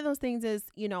 that one of those things is,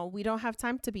 we don't have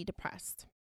time to be depressed.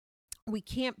 We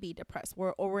can't be depressed,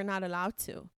 or we're not allowed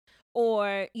to.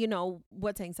 Or,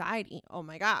 what's anxiety? Oh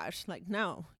my gosh. Like,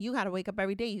 no, you got to wake up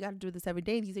every day. You got to do this every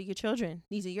day. These are your children.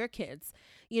 These are your kids,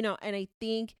 and I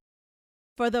think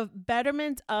for the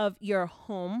betterment of your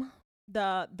home,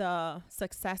 the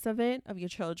success of it, of your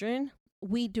children,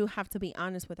 we do have to be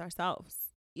honest with ourselves.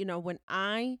 When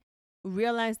I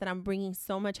realize that I'm bringing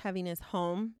so much heaviness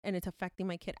home and it's affecting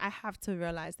my kid, I have to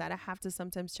realize that. I have to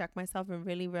sometimes check myself and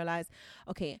really realize,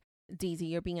 okay, Daisy,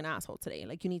 you're being an asshole today.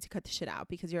 Like, you need to cut the shit out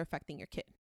because you're affecting your kid.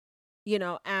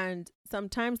 And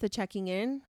sometimes the checking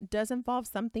in does involve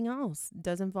something else,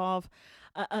 does involve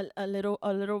a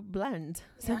little blend.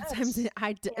 Sometimes Yes.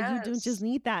 you do just Yes.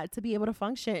 need that to be able to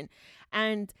function.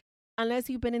 And unless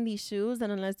you've been in these shoes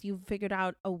and unless you've figured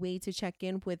out a way to check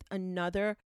in with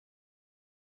another,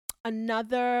 I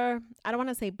don't want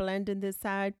to say blend in this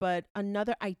side, but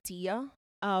another idea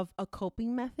of a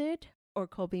coping method or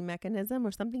coping mechanism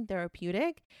or something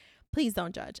therapeutic, please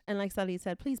don't judge. And like Sally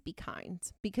said, please be kind,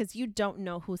 because you don't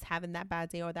know who's having that bad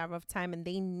day or that rough time, and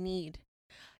they need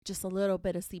just a little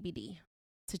bit of CBD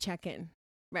to check in,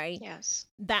 right? Yes.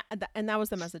 And that was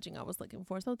the messaging I was looking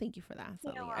for. So thank you for that,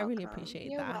 You're Sully. I really welcome.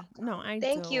 appreciate You're that. welcome. No, I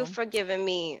Thank you do. for giving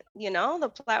me,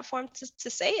 the platform to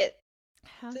say it,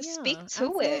 Hell to yeah, speak to it.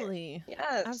 absolutely.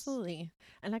 Yes. Absolutely.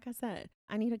 And like I said,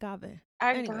 I need agave.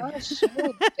 I Anyway. got you,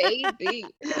 baby.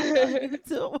 You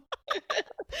too.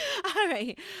 All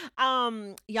right.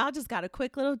 Y'all just got a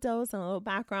quick little dose and a little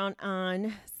background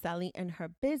on Sally and her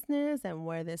business and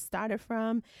where this started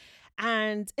from.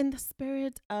 And in the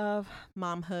spirit of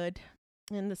momhood,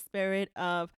 in the spirit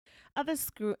of other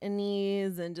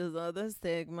scrutinies and just other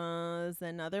stigmas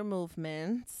and other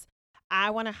movements, I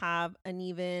want to have an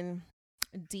even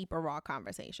deeper, raw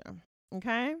conversation.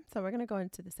 Okay. So we're going to go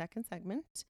into the second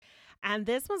segment. And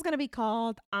this one's going to be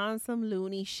called On Some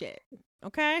Loony Shit.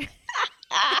 Okay.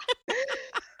 I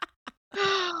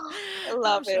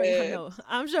love it.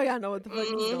 I'm sure y'all know what the fuck this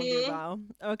is going to be Mhm. about.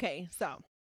 Okay. So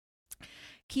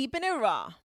keeping it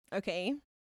raw. Okay.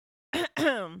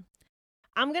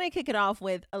 I'm going to kick it off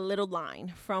with a little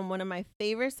line from one of my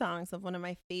favorite songs of one of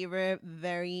my favorite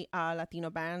very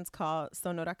Latino bands called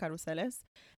Sonora Caruseles.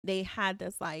 They had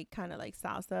this like kind of like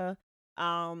salsa,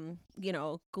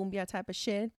 cumbia type of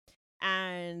shit.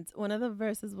 And one of the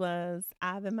verses was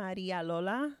Ave Maria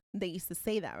Lola. They used to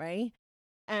say that, right?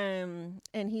 And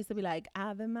he used to be like,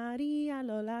 Ave Maria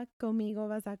Lola, conmigo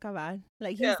vas a acabar.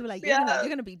 Like he used to be like, you're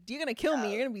gonna kill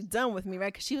me. You're gonna be done with me,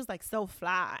 right? Because she was like so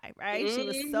fly, right? She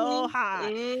was so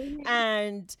hot.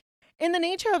 And in the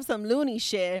nature of some loony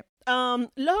shit,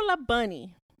 Lola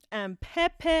Bunny and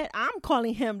Pepe, I'm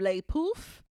calling him Lay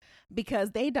Poof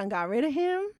because they done got rid of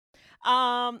him.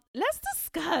 Let's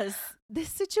discuss this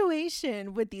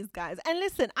situation with these guys. And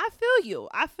listen, I feel you.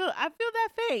 I feel that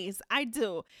face. I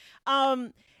do.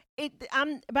 I'm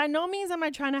by no means am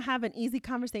I trying to have an easy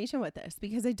conversation with this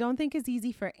because I don't think it's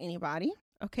easy for anybody.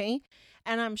 Okay.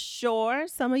 And I'm sure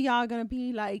some of y'all are gonna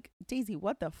be like, Daisy,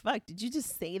 what the fuck? Did you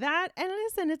just say that? And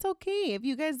listen, it's okay. If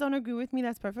you guys don't agree with me,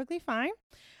 that's perfectly fine.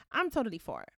 I'm totally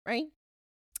for it, right?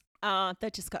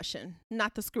 The discussion,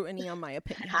 not the scrutiny on my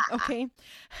opinion. Okay.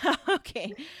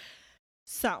 Okay.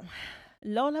 So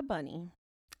Lola Bunny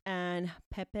and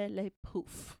Pepe Le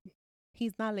Poof.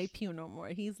 He's not Le Pew no more.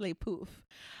 He's Le Poof.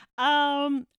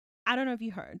 I don't know if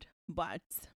you heard, but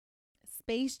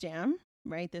Space Jam,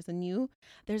 right? There's a new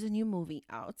movie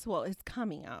out. Well, it's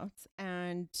coming out,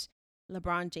 and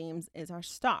LeBron James is our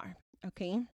star.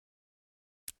 Okay.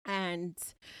 And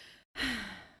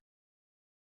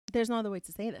there's no other way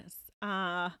to say this.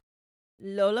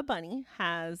 Lola Bunny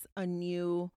has a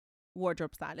new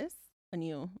wardrobe stylist, a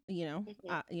new, you know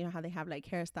how they have like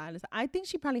hairstylists. I think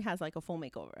she probably has like a full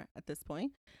makeover at this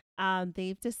point.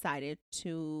 They've decided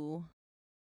to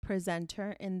present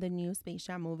her in the new Space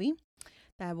Jam movie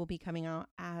that will be coming out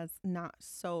as not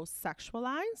so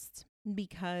sexualized,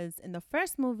 because in the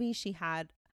first movie she had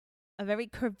a very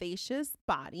curvaceous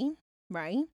body,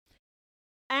 right?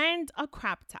 And a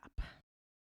crop top.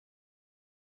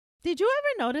 Did you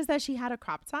ever notice that she had a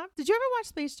crop top? Did you ever watch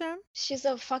Space Jam? She's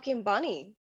a fucking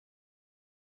bunny.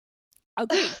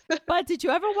 Agreed. But did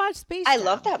you ever watch Space Jam? I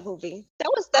love that movie.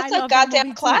 That's a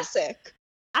goddamn classic.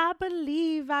 I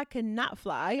Believe I Could Not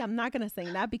Fly. I'm not going to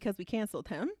sing that because we canceled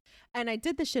him. And I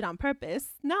did this shit on purpose.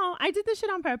 No, I did this shit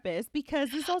on purpose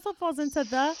because this also falls into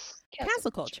the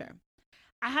cancel culture.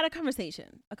 I had a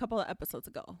conversation a couple of episodes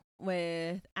ago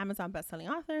with Amazon bestselling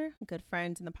author, good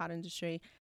friend in the pod industry,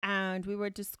 and we were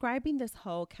describing this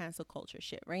whole cancel culture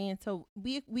shit, right? And so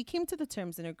we came to the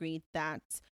terms and agreed that,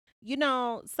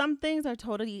 some things are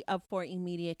totally up for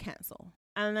immediate cancel.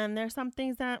 And then there's some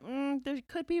things that there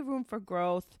could be room for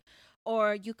growth,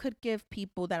 or you could give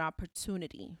people that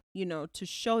opportunity, to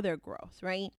show their growth,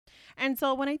 right? And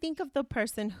so when I think of the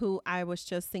person who I was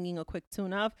just singing a quick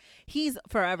tune of, he's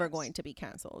forever going to be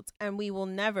canceled and we will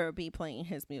never be playing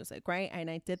his music, right? And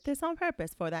I did this on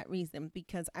purpose for that reason,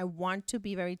 because I want to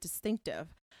be very distinctive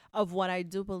of what I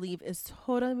do believe is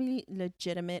totally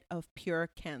legitimate of pure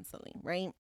canceling,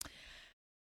 right?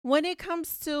 When it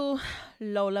comes to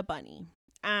Lola Bunny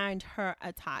and her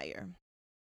attire,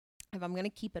 if I'm going to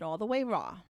keep it all the way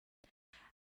raw,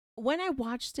 when I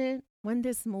watched it, when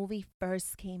this movie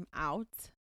first came out,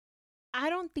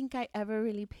 I don't think I ever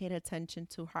really paid attention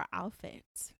to her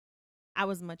outfit. I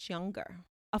was much younger.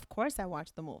 Of course I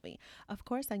watched the movie. Of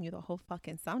course I knew the whole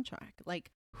fucking soundtrack. Like,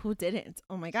 who didn't?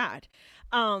 Oh my God.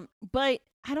 But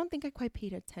I don't think I quite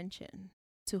paid attention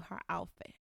to her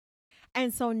outfit.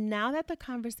 And so now that the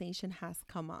conversation has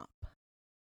come up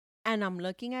and I'm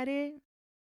looking at it,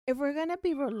 if we're going to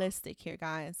be realistic here,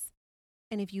 guys,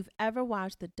 and if you've ever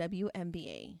watched the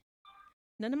WNBA,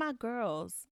 none of my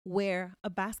girls wear a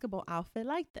basketball outfit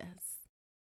like this.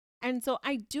 And so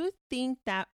I do think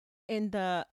that in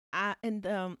the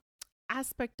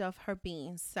aspect of her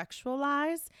being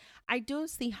sexualized, I do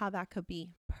see how that could be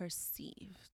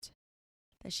perceived,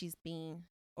 that she's being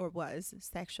or was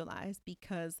sexualized,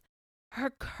 because her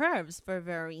curves were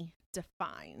very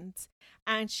defined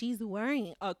and she's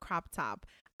wearing a crop top.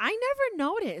 I never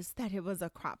noticed that it was a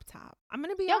crop top. I'm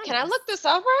going to be Yo, honest. can I look this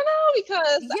up right now?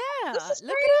 Because Yeah, this is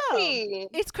look it crazy. up.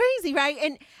 It's crazy,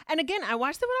 right? And again, I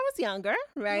watched it when I was younger,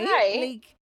 right? Right.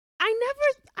 Like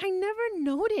I never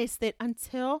noticed it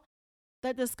until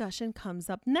the discussion comes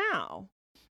up now.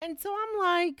 And so I'm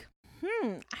like,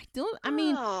 I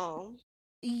mean, Oh,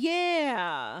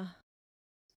 yeah.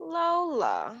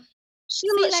 Lola. She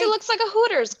See, she like, looks like a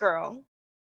Hooters girl.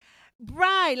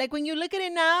 right. Like when you look at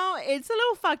it now, it's a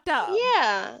little fucked up.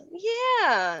 Yeah,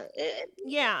 yeah.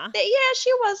 Yeah. Yeah,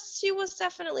 she was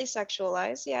definitely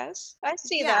sexualized. Yes, I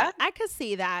see Yeah, that. I could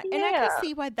see that. And I Yeah, could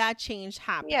see why that change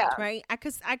happened, yeah. right? I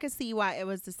could see why it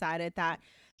was decided that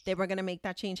they were going to make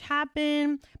that change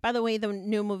happen. By the way, the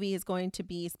new movie is going to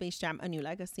be Space Jam: A New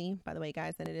Legacy, by the way,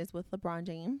 guys, and it is with LeBron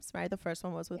James, right? The first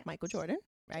one was with Michael Yes. Jordan,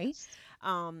 right? Yes.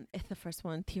 It's the first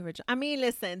one, the original. I mean,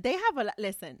 listen, they have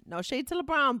listen, no shade to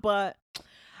LeBron, but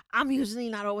I'm usually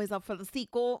not always up for the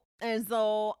sequel. And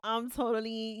so I'm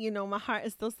totally, my heart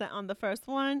is still set on the first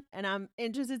one. And I'm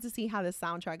interested to see how the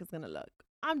soundtrack is going to look.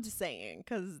 I'm just saying,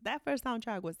 because that first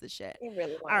soundtrack was the shit. It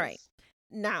really was. All right.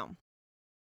 Now,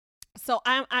 so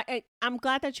I'm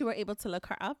glad that you were able to look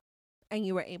her up and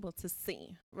you were able to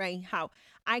see, right, how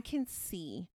I can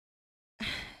see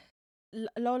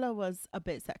Lola was a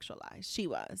bit sexualized. She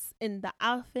was in the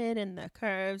outfit and the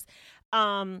curves.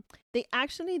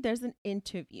 There's an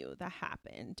interview that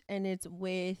happened, and it's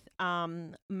with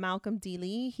Malcolm D.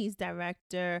 Lee. He's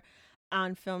director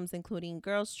on films including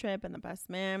Girls Trip and The Best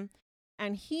Man.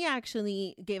 And he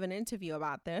actually gave an interview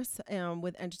about this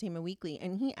with Entertainment Weekly,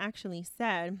 and he actually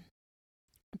said,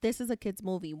 "This is a kid's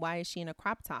movie. Why is she in a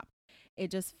crop top?"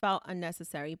 It just felt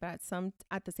unnecessary, but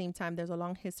at the same time, there's a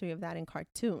long history of that in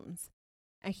cartoons.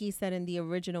 And he said in the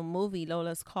original movie,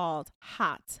 Lola's called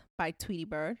Hot by Tweety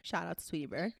Bird, shout out to Tweety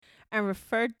Bird, and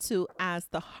referred to as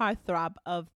the heartthrob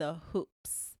of the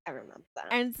hoops. I remember that.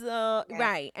 And so, Yeah.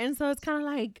 right. And so it's kind of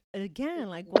like, again,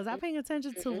 like, was I paying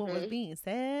attention to what was Mhm. being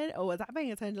said? Or was I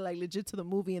paying attention, like, legit to the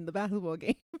movie and the basketball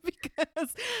game?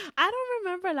 Because I don't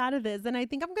remember a lot of this. And I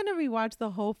think I'm going to rewatch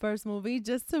the whole first movie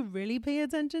just to really pay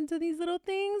attention to these little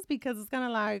things. Because it's kind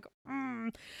of like,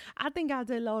 I think I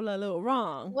did Lola a little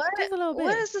wrong. Just a little bit.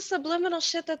 What is the subliminal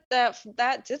shit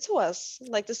that did to us?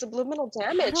 Like the subliminal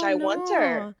damage, I don't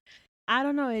wonder. know. I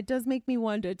don't know. It does make me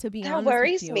wonder, to be That honest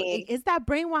worries with you. me. It's that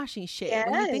brainwashing shit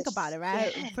when you think Yes, about it,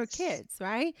 right? For yes. kids,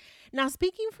 right? Now,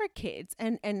 speaking for kids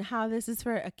and how this is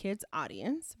for a kid's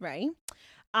audience, right?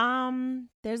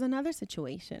 There's another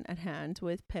situation at hand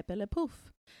with Pepe Le Pouf.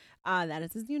 That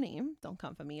is his new name. Don't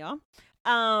come for me, y'all.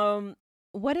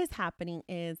 What is happening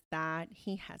is that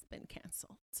he has been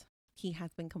canceled. He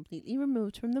has been completely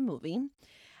removed from the movie,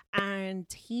 and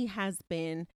he has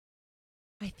been,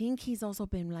 I think he's also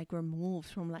been like removed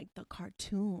from like the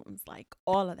cartoons, like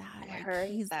all of that. I Like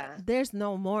heard that. there's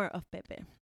no more of Pepe.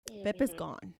 Pepe's Mhm.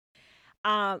 gone.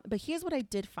 But here's what I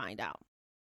did find out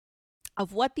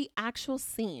of what the actual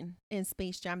scene in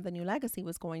Space Jam: The New Legacy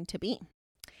was going to be.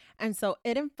 And so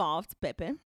it involved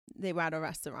Pepe. They were at a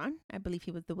restaurant. I believe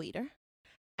he was the waiter.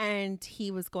 And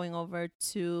he was going over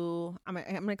to, I'm going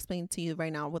to explain to you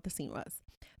right now what the scene was.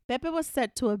 Pepe was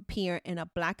set to appear in a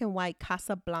black and white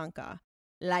Casablanca,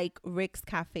 like Rick's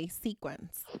Cafe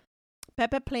sequence.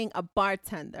 Pepe, playing a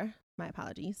bartender, my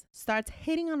apologies, starts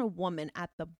hitting on a woman at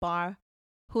the bar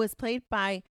who is played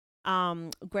by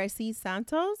Gracie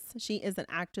Santos. She is an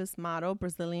actress, model,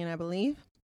 Brazilian, I believe.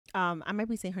 I might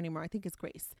be saying her name wrong. I think it's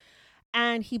Grace.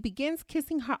 And he begins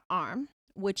kissing her arm,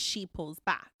 which she pulls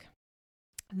back,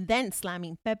 then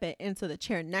slamming Pepe into the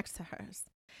chair next to hers.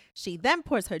 She then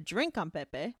pours her drink on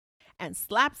Pepe and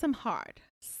slaps him hard,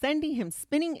 sending him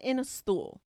spinning in a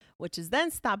stool, which is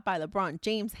then stopped by LeBron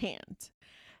James' hand.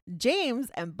 James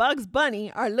and Bugs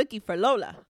Bunny are looking for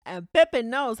Lola, and Pepe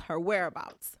knows her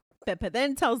whereabouts. Pepe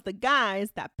then tells the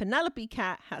guys that Penelope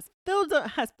Cat has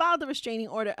filed a restraining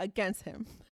order against him.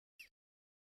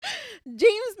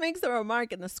 James makes a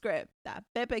remark in the script that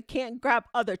Pepe can't grab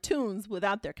other tunes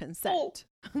without their consent.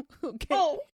 Okay.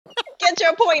 Oh, get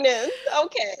your point in.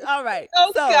 Okay. All right.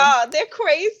 Oh So, God, they're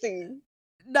crazy.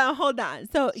 now hold on.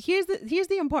 So here's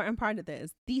the important part of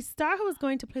this. The star who was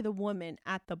going to play the woman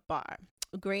at the bar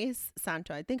Grace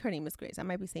Santo. I think her name is Grace. I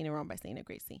might be saying it wrong by saying it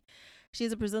Gracie.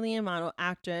 She's a Brazilian model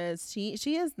actress. She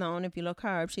is known. If you look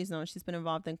her up, she's known. She's been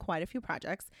involved in quite a few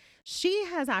projects. She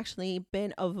has actually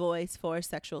been a voice for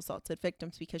sexual assaulted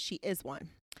victims because she is one.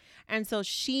 And so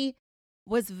she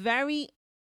was very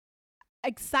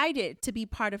excited to be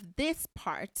part of this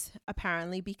part,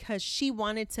 apparently, because she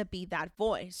wanted to be that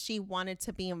voice. She wanted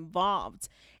to be involved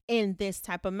in this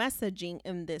type of messaging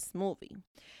in this movie.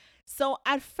 So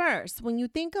at first, when you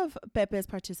think of Pepe's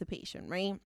participation,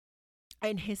 right,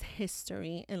 and his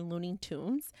history in Looney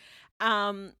Tunes,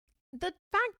 the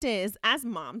fact is, as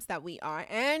moms that we are,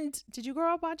 and did you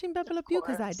grow up watching Pepe Le Pew?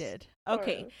 Because I did.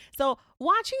 Okay, so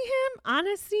watching him,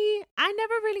 honestly, I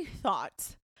never really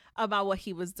thought about what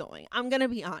he was doing. I'm going to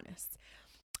be honest.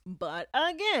 But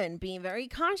again, being very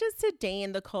conscious today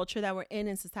in the culture that we're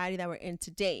in society that we're in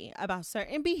today about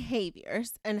certain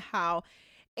behaviors and how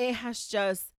it has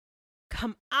just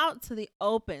come out to the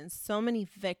open, so many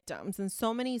victims and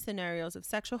so many scenarios of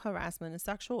sexual harassment and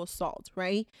sexual assault,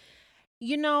 right?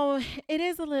 You know, it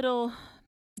is a little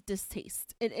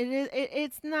distaste.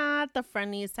 It's not the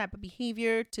friendliest type of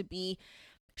behavior to be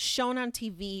shown on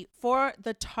TV for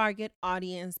the target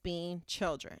audience being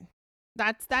children.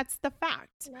 That's the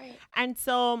fact. Right. And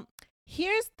so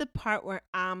here's the part where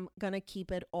I'm gonna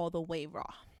keep it all the way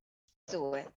raw.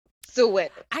 Do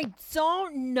it. I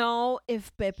don't know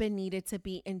if Pepe needed to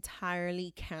be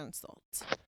entirely canceled.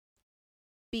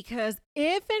 Because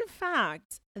if in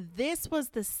fact this was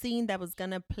the scene that was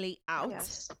gonna play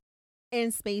out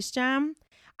in Space Jam,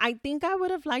 I think I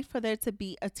would have liked for there to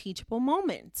be a teachable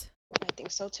moment. I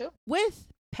think so too. With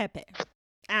Pepe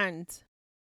and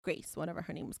Grace, whatever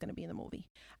her name was going to be in the movie.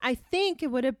 I think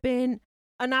it would have been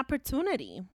an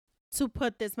opportunity to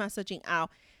put this messaging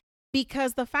out,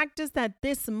 because the fact is that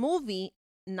this movie,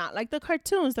 not like the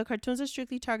cartoons are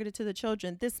strictly targeted to the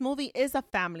children. This movie is a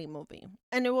family movie,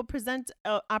 and it will present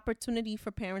an opportunity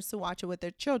for parents to watch it with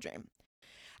their children.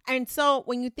 And so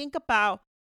when you think about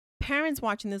parents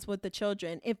watching this with the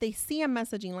children, if they see a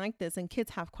messaging like this and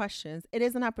kids have questions, it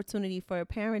is an opportunity for a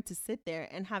parent to sit there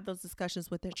and have those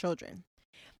discussions with their children.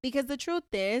 Because the truth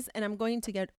is, and I'm going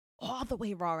to get all the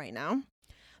way raw right now,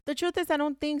 the truth is I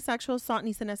don't think sexual assault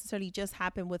needs to necessarily just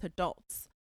happen with adults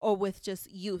or with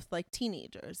just youth like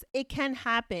teenagers. It can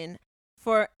happen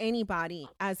for anybody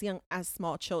as young as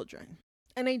small children.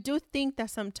 And I do think that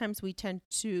sometimes we tend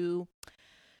to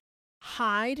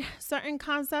hide certain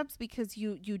concepts because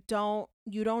you don't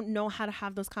know how to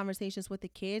have those conversations with the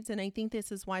kids. And I think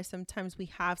this is why sometimes we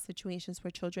have situations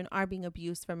where children are being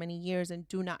abused for many years and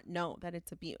do not know that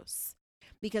it's abuse,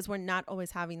 because we're not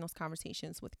always having those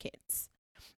conversations with kids.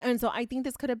 And so I think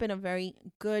this could have been a very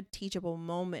good teachable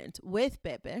moment with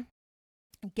Pepe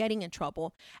getting in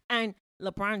trouble, and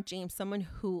LeBron James, someone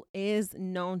who is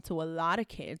known to a lot of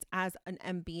kids as an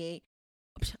NBA,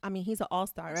 I mean, he's an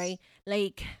all-star, right?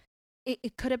 Like,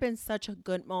 it could have been such a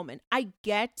good moment. I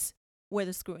get where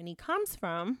the scrutiny comes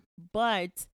from,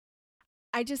 but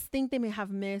I just think they may have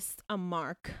missed a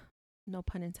mark, no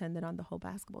pun intended, on the whole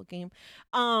basketball game,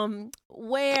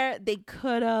 where they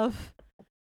could have,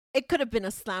 it could have been a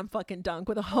slam fucking dunk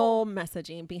with a whole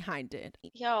messaging behind it.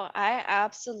 Yo, I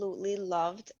absolutely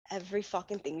loved every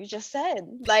fucking thing you just said.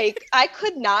 Like, I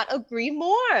could not agree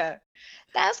more.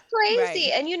 That's crazy.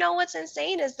 Right. And you know what's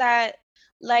insane is that,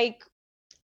 like,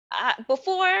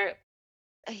 before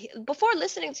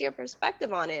listening to your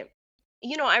perspective on it,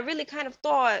 you know, I really kind of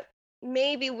thought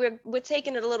maybe we're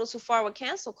taking it a little too far with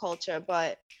cancel culture.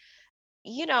 But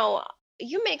you know,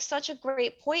 you make such a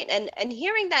great point, and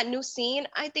hearing that new scene,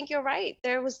 I think you're right.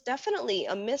 There was definitely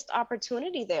a missed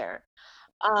opportunity there.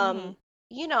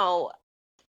 You know,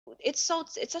 it's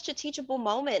such a teachable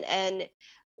moment, and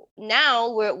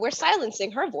now we're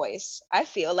silencing her voice. I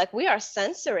feel like we are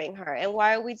censoring her, and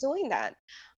why are we doing that?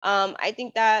 I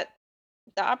think that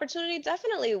the opportunity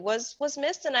definitely was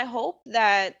missed, and I hope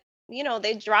that, you know,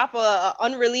 they drop a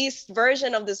unreleased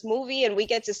version of this movie and we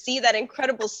get to see that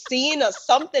incredible scene or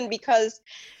something, because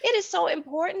it is so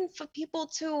important for people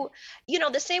to, you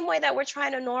know, the same way that we're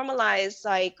trying to normalize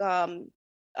like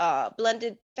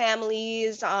blended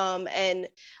families, and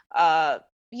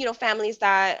you know, families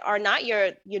that are not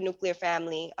your nuclear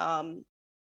family.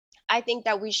 I think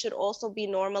that we should also be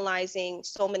normalizing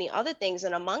so many other things,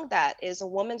 and among that is a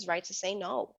woman's right to say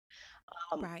no.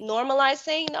 Right. Normalize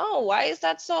saying no. Why is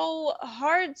that so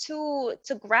hard to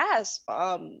grasp?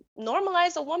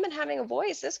 Normalize a woman having a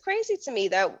voice. It's crazy to me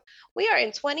that we are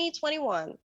in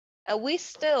 2021 and we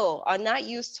still are not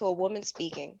used to a woman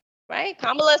speaking. Right?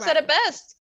 Kamala said it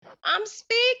best. I'm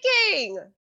speaking.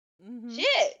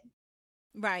 Shit.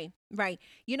 Right.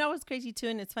 You know what's crazy too,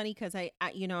 and it's funny because I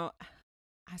you know,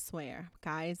 I swear,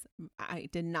 guys, I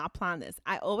did not plan this.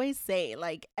 I always say,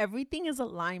 like, everything is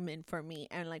alignment for me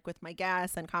and, like, with my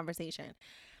guests and conversation.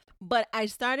 But I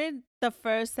started the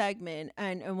first segment,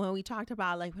 and when we talked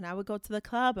about, like, when I would go to the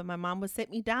club and my mom would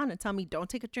sit me down and tell me, don't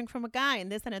take a drink from a guy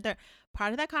and this and that.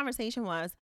 Part of that conversation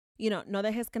was, no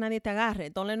dejes que nadie te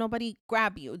agarre. Don't let nobody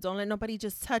grab you. Don't let nobody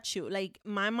just touch you. Like,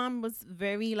 my mom was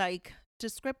very, like,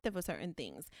 descriptive of certain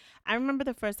things. I remember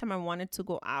the first time I wanted to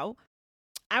go out,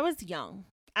 I was young.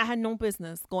 I had no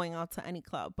business going out to any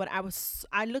club, but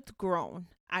I looked grown.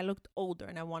 I looked older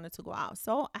and I wanted to go out.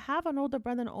 So I have an older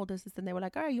brother and an older sister, and they were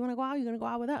like, all right, you want to go out? You're going to go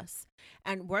out with us.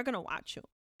 And we're going to watch you.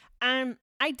 And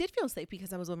I did feel safe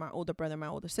because I was with my older brother and my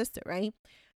older sister, right?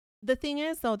 The thing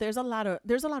is, though, there's a lot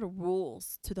of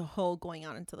rules to the whole going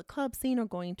out into the club scene or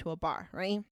going to a bar,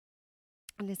 right?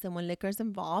 And listen, when liquor's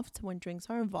involved, when drinks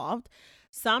are involved,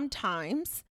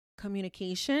 sometimes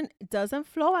communication doesn't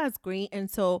flow as great. And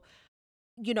so,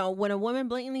 when a woman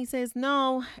blatantly says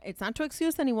no, it's not to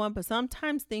excuse anyone, but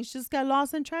sometimes things just get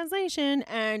lost in translation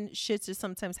and shit just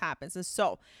sometimes happens. And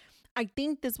so I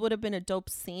think this would have been a dope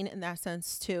scene in that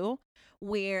sense too,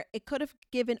 where it could have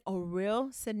given a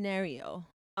real scenario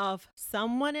of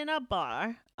someone in a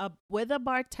bar with a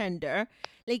bartender.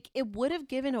 Like, it would have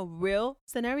given a real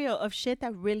scenario of shit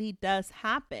that really does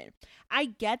happen. I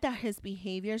get that his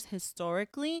behaviors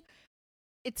historically,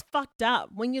 it's fucked up.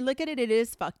 When you look at it, it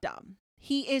is fucked up.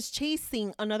 He is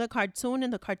chasing another cartoon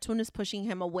and the cartoon is pushing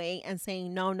him away and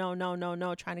saying, no, no, no, no,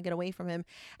 no, trying to get away from him.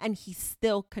 And he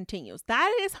still continues.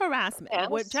 That is harassment.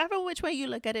 Yes. Whichever which way you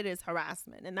look at it is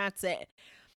harassment. And that's it.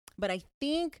 But I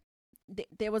think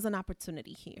there was an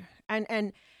opportunity here.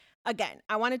 And again,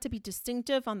 I wanted to be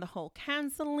distinctive on the whole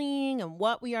canceling and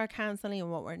what we are canceling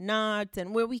and what we're not,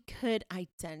 and where we could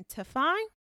identify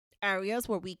areas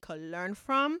where we could learn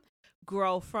from,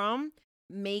 grow from,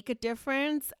 make a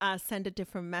difference, send a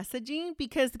different messaging.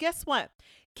 Because guess what?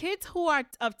 Kids who are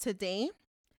of today,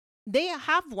 they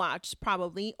have watched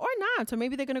probably or not, or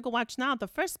maybe they're going to go watch now the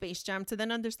first Space Jam to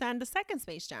then understand the second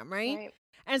Space Jam, right?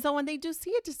 And so when they do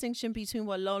see a distinction between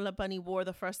what Lola Bunny wore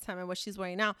the first time and what she's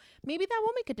wearing now, maybe that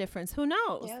will make a difference. Who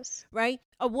knows? Yes. Right?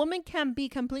 A woman can be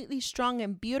completely strong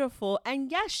and beautiful.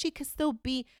 And yes, she could still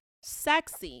be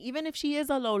sexy, even if she is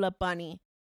a Lola Bunny,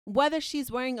 whether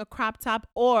she's wearing a crop top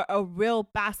or a real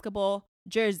basketball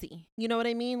jersey. You know what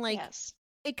I mean? Like, yes.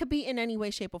 It could be in any way,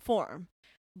 shape, or form.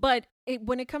 But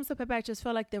when it comes to Pepe, I just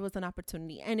felt like there was an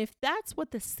opportunity. And if that's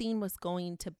what the scene was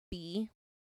going to be,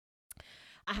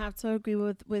 I have to agree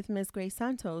with Ms. Grace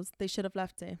Santos. They should have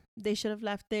left it. They should have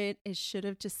left it. It should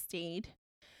have just stayed.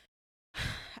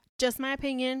 Just my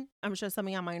opinion. I'm sure some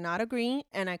of y'all might not agree,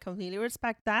 and I completely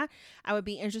respect that. I would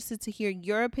be interested to hear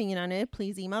your opinion on it.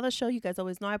 Please email the show. You guys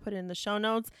always know I put it in the show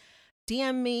notes.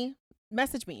 DM me,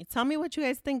 message me. Tell me what you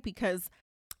guys think, because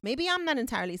maybe I'm not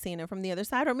entirely seeing it from the other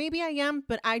side, or maybe I am,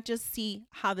 but I just see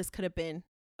how this could have been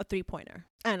a 3-pointer.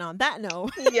 And on that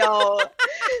note, yo,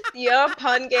 your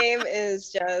pun game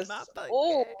is just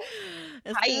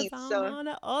heights. On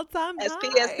an all-time high.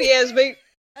 SPSP.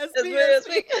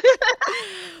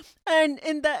 And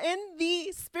in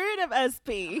the spirit of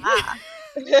SP.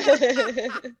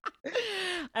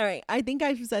 All right, I think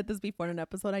I've said this before in an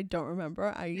episode. I don't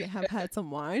remember. I have had some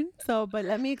wine, but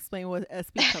let me explain where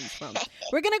SP comes from.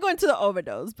 We're gonna go into the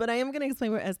overdose, but I am gonna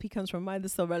explain where SP comes from, why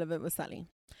this is so relevant with Sally.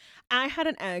 I had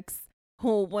an ex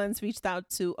who once reached out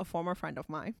to a former friend of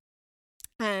mine,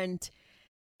 and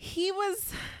he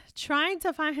was trying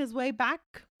to find his way back,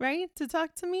 right, to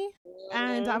talk to me.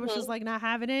 And I was just like not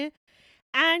having it.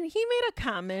 And he made a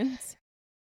comment.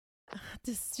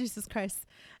 Jesus Christ.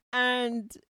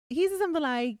 And he said something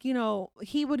like,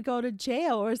 he would go to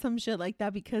jail or some shit like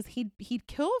that because he'd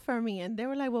kill for me. And they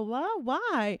were like, well, what?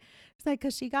 Why? It's like,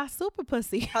 because she got super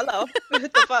pussy. Hello.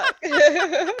 What the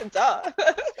fuck? Duh.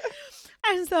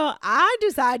 And so I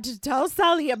decided to tell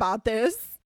Sally about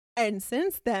this. And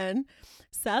since then,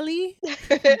 Sally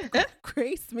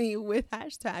graced me with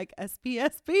hashtag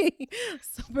SPSP.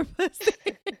 Super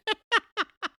pussy.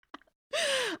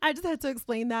 I just had to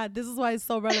explain that. This is why it's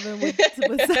so relevant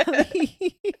with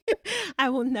Sally. I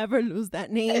will never lose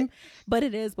that name, but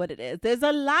it is what it is. There's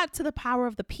a lot to the power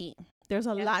of the P. There's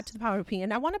a lot to the power of P.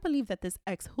 And I want to believe that this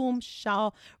ex, whom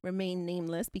shall remain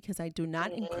nameless because I do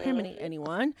not incriminate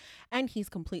anyone and he's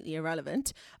completely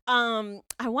irrelevant. I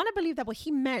want to believe that what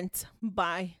he meant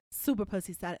by super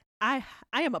pussy is that I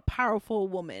am a powerful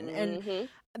woman and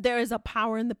there is a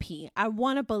power in the P. I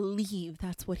want to believe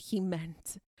that's what he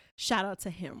meant. Shout out to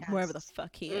him, wherever the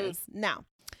fuck he is. Now,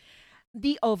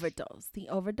 the overdose. The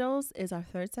overdose is our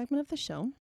third segment of the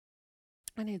show.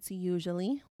 And it's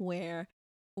usually where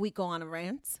we go on a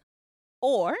rant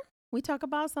or we talk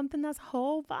about something that's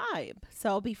whole vibe.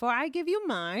 So before I give you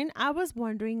mine, I was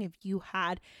wondering if you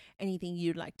had anything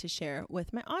you'd like to share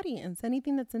with my audience,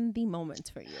 anything that's in the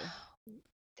moment for you.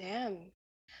 Damn.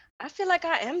 I feel like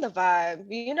I am the vibe,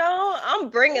 I'm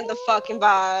bringing the fucking Ooh,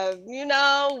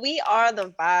 vibe, we are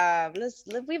the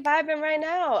vibe. We vibing right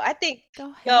now. I think,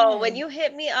 go yo, when ahead. you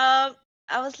hit me up,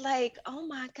 I was like, oh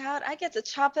my God, I get to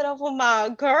chop it up with my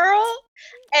girl.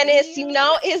 And Yeah.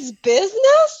 it's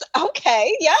business.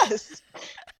 Okay, yes.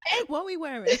 What we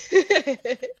wearing?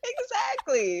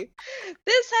 Exactly.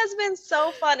 This has been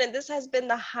so fun, and this has been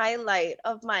the highlight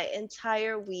of my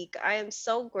entire week. I am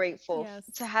so grateful Yes.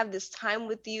 to have this time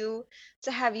with you,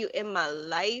 to have you in my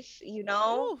life.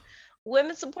 Ooh,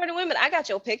 Women supporting women. I got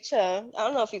your picture. I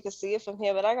don't know if you can see it from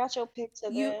here, but I got your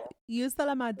picture you there. you still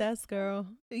at my desk, girl.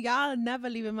 Y'all never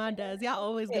leaving my desk. Y'all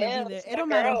always gonna be Yeah, there. it's It my don't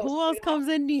matter girls, who else comes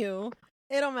in new.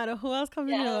 It don't matter who else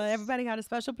comes in new. Yes. Everybody got a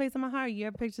special place in my heart.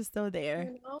 Your picture's still there.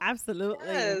 You know? Absolutely.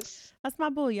 Yes. That's my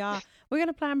boo, y'all. We're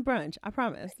gonna plan brunch. I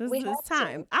promise. This We is have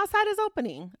time. to. Outside is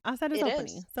opening. Outside is It is.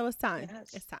 opening. So it's time.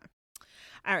 Yes. It's time.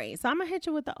 All right. So I'm gonna hit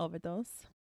you with the overdose.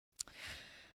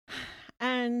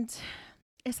 And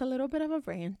it's a little bit of a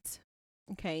rant,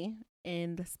 okay?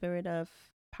 In the spirit of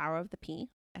power of the P,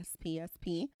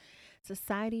 SPSP,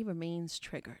 society remains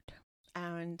triggered.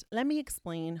 And let me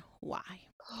explain why.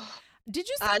 Did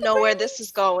you see I the know where this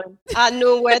is Grammys? going. I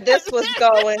knew where this was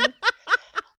going.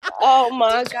 Oh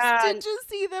my Did God. you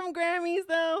see them Grammys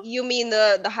though? You mean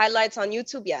the highlights on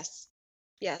YouTube? Yes.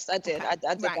 Yes, I did. Okay, I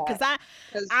did right. Because that.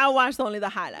 I Because watched only the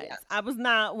highlights. yes. I was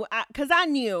not because I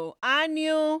knew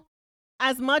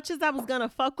as much as I was gonna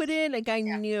fuck with it. Like I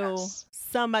knew Yes.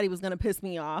 somebody was gonna piss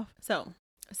me off. So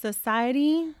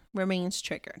society remains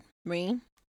triggered. Right?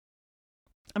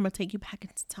 I'm gonna take you back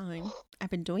into time.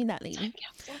 I've been doing that lately.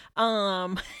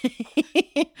 Um,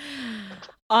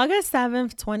 August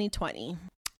 7th, 2020,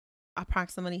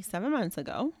 approximately 7 months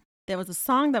ago, there was a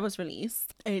song that was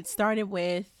released. It started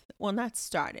with, well, not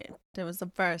started. There was a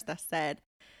verse that said,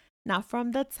 "Now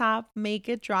from the top, make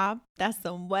it drop. That's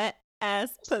some wet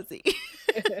ass pussy."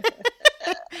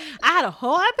 I had a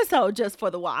whole episode just for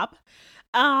the WAP.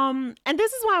 And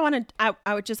this is why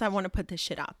I want to put this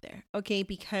shit out there, okay?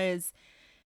 Because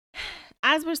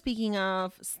as we're speaking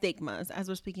of stigmas, as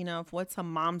we're speaking of what's a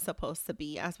mom supposed to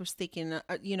be, as we're speaking,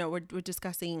 we're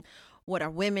discussing what are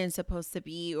women supposed to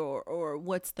be, or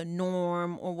what's the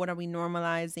norm, or what are we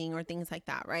normalizing, or things like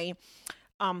that, right?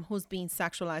 Who's being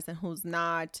sexualized and who's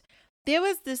not. There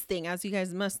was this thing, as you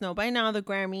guys must know by now, the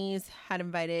Grammys had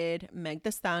invited Meg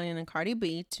Thee Stallion and Cardi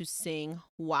B to sing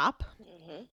WAP,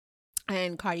 Hmm.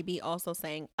 and Cardi B also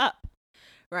sang Up,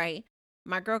 right?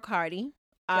 My girl Cardi,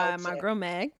 Killed my it. girl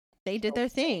Meg, they did Killed their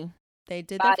it. thing. They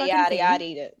did their Body fucking yaddy thing.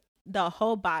 yaddy it. The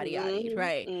whole body yaddy, Hmm.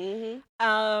 right?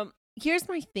 Hmm. Here's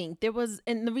my thing.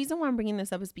 And the reason why I'm bringing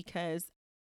this up is because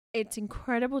it's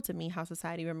incredible to me how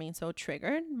society remains so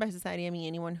triggered. By society, I mean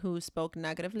anyone who spoke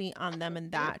negatively on them in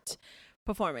that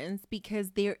performance,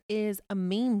 because there is a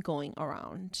meme going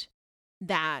around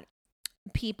that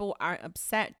people are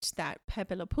upset that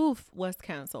Pepe Le Pouf was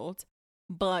canceled,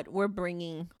 but we're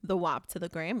bringing the WAP to the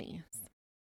Grammys.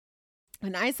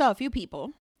 And I saw a few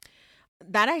people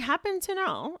that I happen to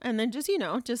know, and then just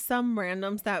some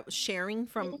randoms that sharing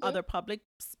from Hmm. other public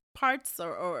parts,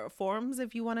 or forums,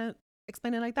 if you want to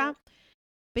explain it like that,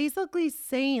 basically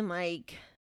saying like,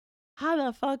 how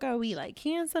the fuck are we like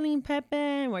canceling Pepe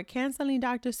and we're canceling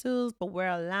Dr. Seuss, but we're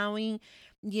allowing,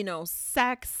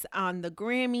 sex on the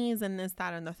Grammys and this,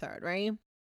 that, and the third, right?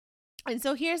 And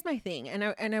so here's my thing, and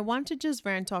I want to just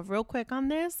rant off real quick on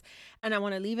this, and I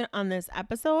want to leave it on this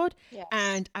episode, Yes.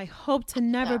 and I hope to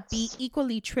never be Yes.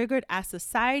 equally triggered as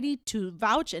society to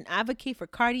vouch and advocate for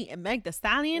Cardi and Meg Thee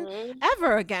Stallion Hmm.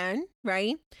 ever again,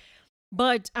 right?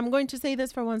 But I'm going to say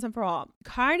this for once and for all.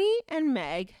 Cardi and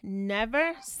Meg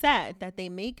never said that they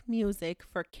make music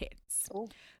for kids. Oh,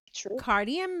 true.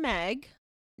 Cardi and Meg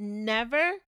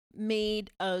never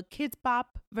made a kids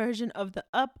pop version of the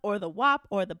Up or the WAP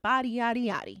or the body yaddy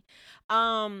yaddy.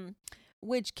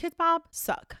 Which kids pop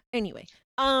suck. Anyway,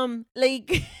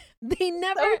 like they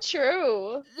never, So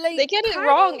true. They like get it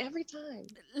wrong Cardi, every time.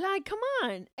 like come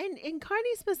on. And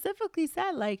Cardi specifically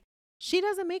said like she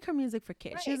doesn't make her music for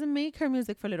kids. She Right. doesn't make her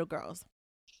music for little girls.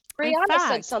 In Rihanna said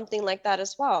fact, something like that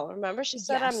as well. Remember, she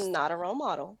said, "I'm yes, not a role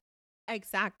model."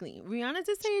 exactly. Rihanna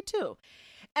did say it too.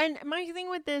 And my thing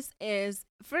with this is,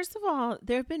 first of all,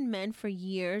 there have been men for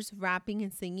years rapping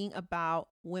and singing about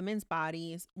women's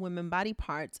bodies, women body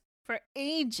parts, for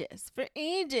ages,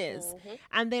 Mm-hmm.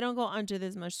 and they don't go under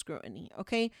this much scrutiny.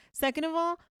 Okay. Second of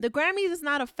all, the Grammys is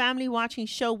not a family watching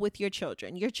show with your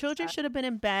children. Your children should have been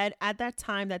in bed at that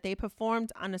time that they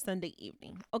performed on a Sunday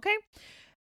evening. Okay.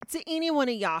 To any one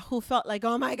of y'all who felt like,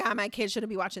 oh my God, my kids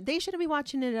shouldn't be watching, they shouldn't be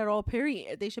watching it at all,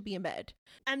 period. They should be in bed.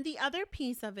 And the other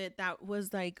piece of it that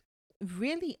was like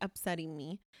really upsetting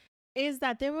me is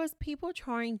that there was people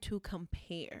trying to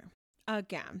compare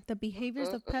again the behaviors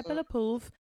of Pepe Le Pew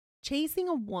chasing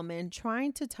a woman,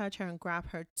 trying to touch her and grab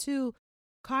her, to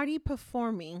Cardi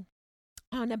performing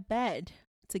on a bed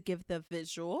to give the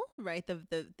visual, right?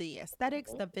 The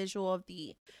aesthetics, the visual of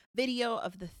the video,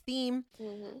 of the theme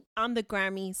on the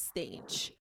Grammy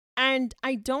stage. And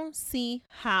I don't see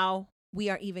how we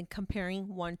are even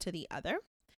comparing one to the other.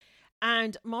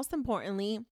 And most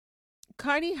importantly,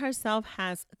 Cardi herself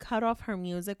has cut off her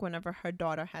music whenever her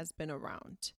daughter has been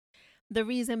around. The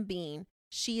reason being,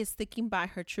 she is sticking by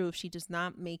her truth. She does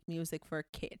not make music for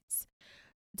kids.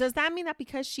 Does that mean that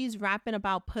because she's rapping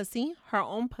about pussy, her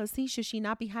own pussy, should she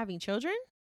not be having children?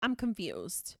 I'm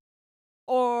confused.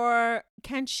 Or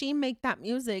can she make that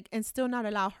music and still not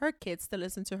allow her kids to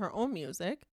listen to her own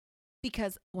music?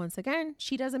 Because once again,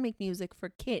 she doesn't make music for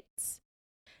kids.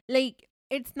 Like,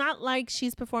 it's not like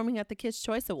she's performing at the Kids'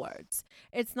 Choice Awards.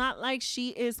 It's not like she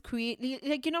is creating,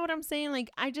 like, you know what I'm saying?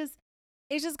 Like,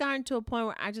 it's just gotten to a point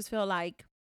where I just feel like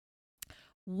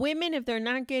women, if they're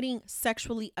not getting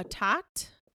sexually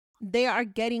attacked, they are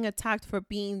getting attacked for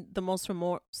being the most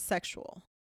remote sexual.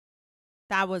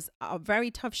 That was a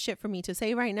very tough shit for me to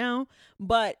say right now,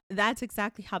 but that's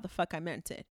exactly how the fuck I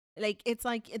meant it. Like, it's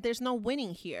like there's no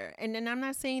winning here. And I'm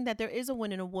not saying that there is a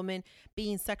win in a woman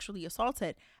being sexually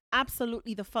assaulted.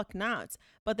 Absolutely the fuck not.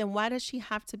 But then why does she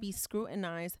have to be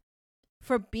scrutinized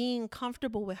for being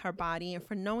comfortable with her body and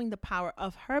for knowing the power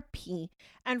of her pee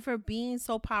and for being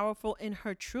so powerful in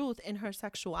her truth, in her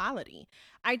sexuality?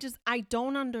 I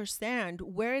don't understand.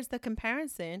 Where is the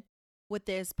comparison with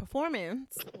this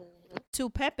performance to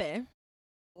Pepe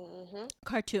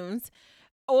cartoons,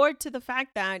 or to the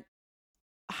fact that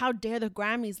how dare the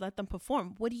Grammys let them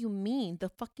perform? What do you mean? The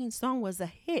fucking song was a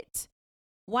hit.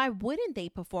 Why wouldn't they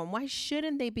perform? Why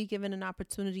shouldn't they be given an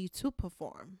opportunity to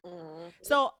perform?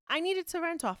 So I needed to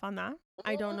rant off on that.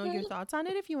 I don't know your thoughts on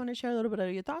it. If you want to share a little bit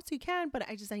of your thoughts, you can, but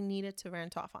I needed to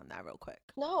rant off on that real quick.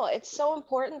 No, it's so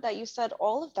important that you said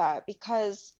all of that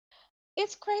because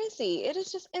it's crazy. It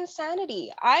is just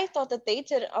insanity. I thought that they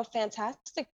did a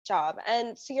fantastic job.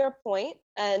 And to your point,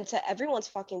 and to everyone's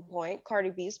fucking point,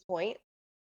 Cardi B's point,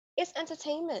 it's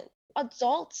entertainment,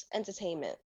 adult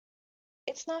entertainment.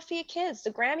 It's not for your kids.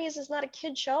 The Grammys is not a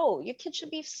kid show. Your kid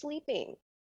should be sleeping.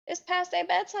 It's past their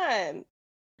bedtime.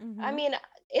 I mean,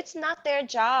 it's not their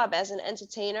job as an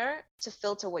entertainer to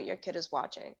filter what your kid is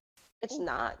watching. It's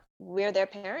not. We're their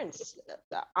parents.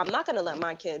 I'm not going to let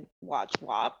my kid watch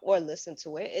WAP or listen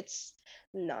to it. It's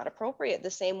not appropriate.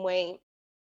 The same way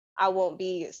I won't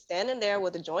be standing there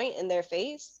with a joint in their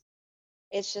face.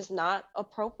 It's just not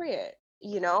appropriate.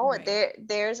 You know, Right.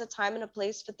 there's a time and a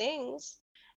place for things.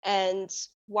 And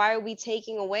why are we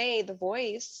taking away the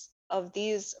voice of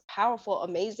these powerful,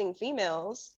 amazing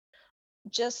females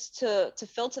just to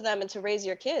filter them and to raise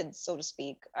your kids, so to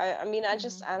speak? I mean, I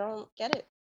don't get it.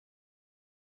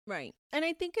 Right. And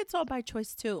I think it's all by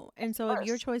choice too. And so Of if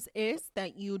your course. choice is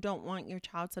that you don't want your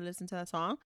child to listen to that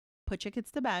song, put your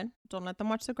kids to bed. Don't let them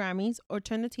watch the Grammys, or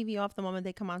turn the TV off the moment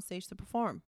they come on stage to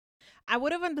perform. I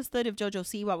would have understood if JoJo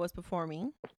Siwa was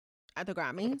performing at the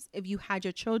Grammys if you had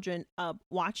your children up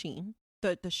watching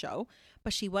the show,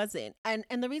 but she wasn't.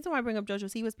 And the reason why I bring up JoJo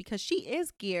Siwa is because she is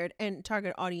geared and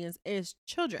target audience is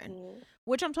children,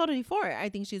 which I'm totally for. I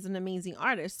think she's an amazing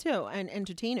artist too and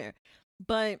entertainer.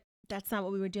 But that's not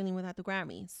what we were dealing with at the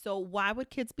Grammys. So why would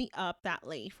kids be up that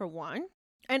late, for one?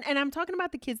 And I'm talking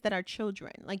about the kids that are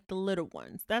children, like the little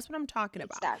ones. That's what I'm talking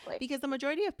about. Exactly. Because the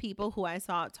majority of people who I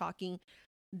saw talking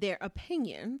their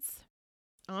opinions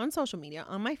on social media,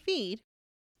 on my feed,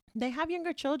 they have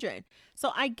younger children.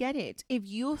 So I get it. If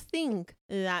you think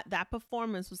that that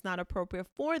performance was not appropriate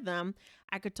for them,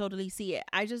 I could totally see it.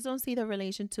 I just don't see the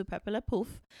relation to Pepe Le Pew.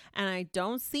 And I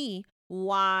don't see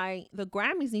why the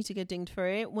Grammys need to get dinged for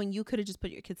it when you could have just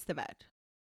put your kids to bed.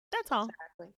 That's all.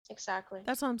 Exactly.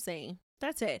 That's what I'm saying.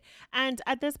 That's it. And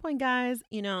at this point, guys,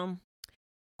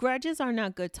 grudges are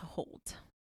not good to hold.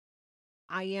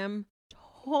 I am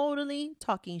totally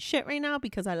talking shit right now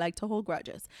because I like to hold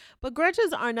grudges. But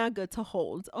grudges are not good to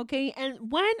hold, okay?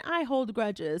 And when I hold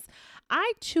grudges,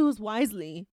 I choose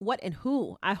wisely what and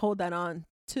who I hold that on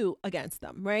to against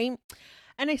them, right?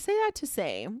 And I say that to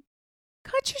say,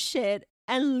 cut your shit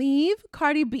and leave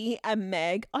Cardi B and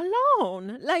Meg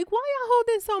alone. Like, why y'all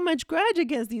holding so much grudge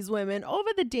against these women over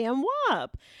the damn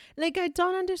WAP? Like, I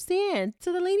don't understand.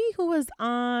 To the lady who was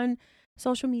on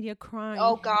social media crying,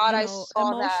 Oh God, I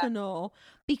saw emotional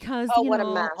because what a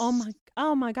mess.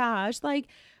 oh my gosh, like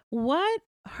what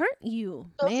hurt you,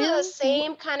 Those are the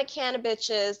same kind of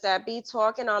bitches that be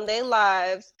talking on their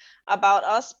lives about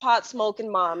us pot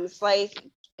smoking moms. Like,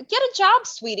 get a job,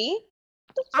 sweetie.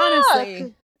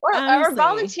 Honestly. Or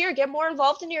volunteer, get more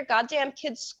involved in your goddamn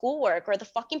kids' schoolwork or the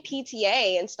fucking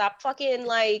PTA and stop fucking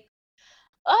like,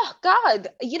 oh God.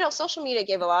 You know, social media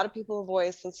gave a lot of people a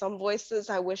voice, and some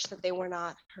voices I wish that they were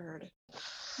not heard.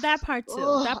 That part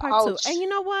too. And you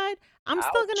know what? I'm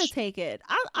still gonna take it.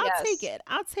 I'll take it.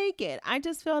 I'll take it. I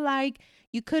just feel like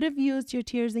you could have used your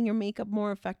tears and your makeup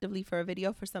more effectively for a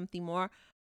video for something more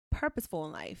purposeful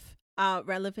in life,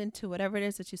 relevant to whatever it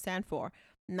is that you stand for.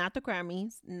 Not the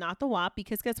Grammys, not the WAP,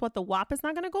 because guess what? The WAP is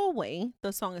not going to go away.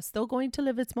 The song is still going to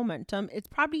live its momentum. It's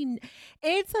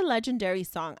a legendary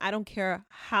song. I don't care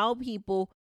how people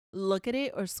look at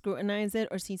it or scrutinize it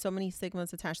or see so many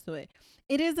stigmas attached to it.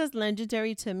 It is as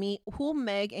legendary to me. Who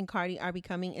Meg and Cardi are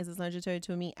becoming is as legendary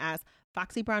to me as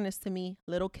Foxy Brown is to me,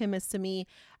 Lil' Kim is to me.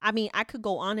 I mean, I could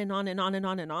go on and on and on and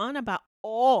on and on about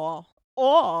all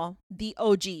the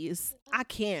OGs. I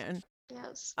can.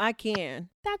 Yes. I can.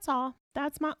 That's all.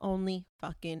 That's my only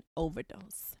fucking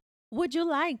overdose. Would you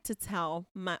like to tell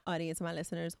my audience, my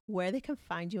listeners, where they can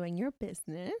find you and your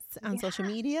business on social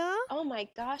media? Oh my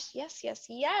gosh. Yes.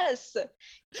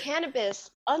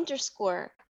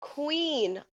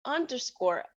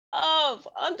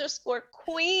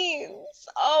 Cannabis_queen_of_queens.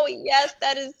 Oh yes,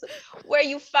 that is where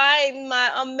you find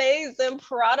my amazing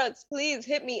products. Please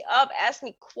hit me up, ask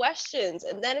me questions.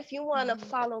 And then if you want to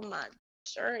follow my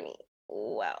journey,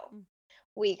 well,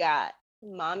 we got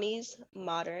Mommy's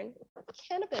Modern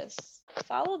Cannabis.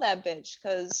 Follow that bitch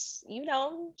because, you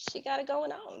know, she got it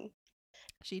going on.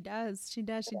 She does.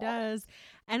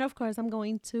 And of course, I'm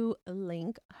going to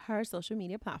link her social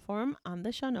media platform on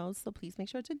the show notes. So please make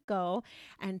sure to go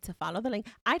and to follow the link.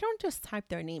 I don't just type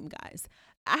their name, guys.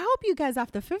 I hope you guys,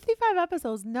 after 55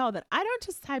 episodes, know that I don't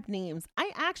just type names.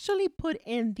 I actually put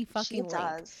in the fucking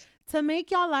link. To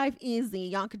make y'all life easy,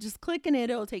 y'all could just click in it.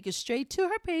 It'll take you straight to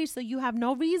her page, so you have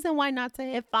no reason why not to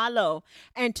hit follow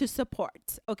and to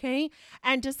support, okay?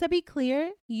 And just to be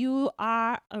clear, you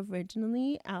are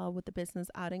originally with the business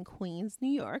out in Queens,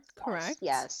 New York, correct?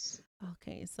 Yes.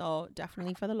 Okay, so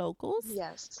definitely for the locals.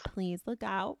 Yes. Please look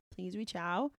out. Please reach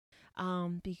out,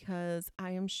 because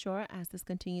I am sure as this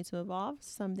continues to evolve,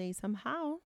 someday,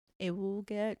 somehow, it will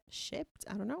get shipped.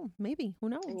 I don't know. Maybe. Who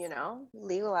knows? You know,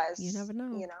 legalized. You never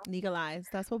know. You know, legalized.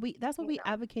 That's what we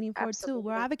advocating for absolutely. too.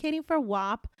 We're advocating for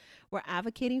WAP. We're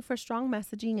advocating for strong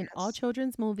messaging in all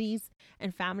children's movies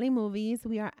and family movies.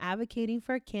 We are advocating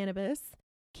for cannabis.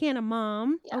 Can a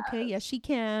mom? Yes. Okay, yes, she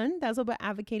can. That's what we're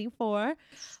advocating for.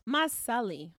 My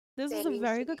Sully, this was a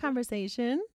very good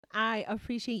conversation. I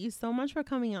appreciate you so much for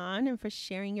coming on and for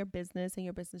sharing your business and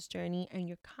your business journey and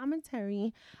your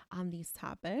commentary on these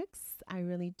topics. I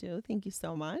really do. Thank you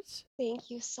so much.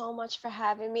 Thank you so much for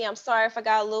having me. I'm sorry if I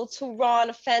got a little too raw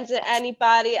and offended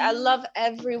anybody. I love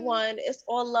everyone. It's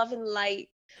all love and light.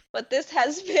 But this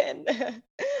has been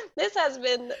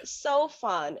so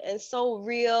fun and so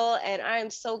real, and I am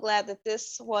so glad that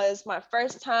this was my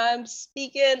first time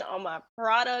speaking on my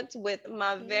product with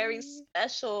my very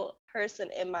special person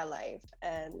in my life,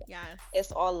 and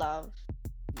it's all love.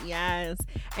 Yes.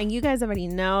 And you guys already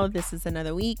know this is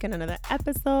another week and another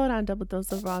episode on Double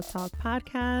Dose of Raw Talk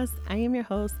podcast. I am your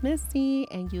host, Misty,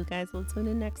 and you guys will tune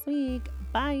in next week.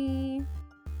 Bye.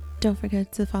 Don't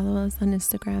forget to follow us on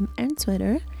Instagram and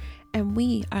Twitter. And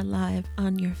we are live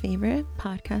on your favorite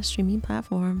podcast streaming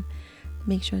platform.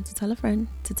 Make sure to tell a friend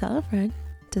to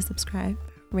subscribe,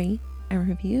 rate, and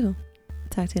review.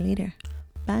 Talk to you later.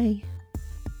 Bye.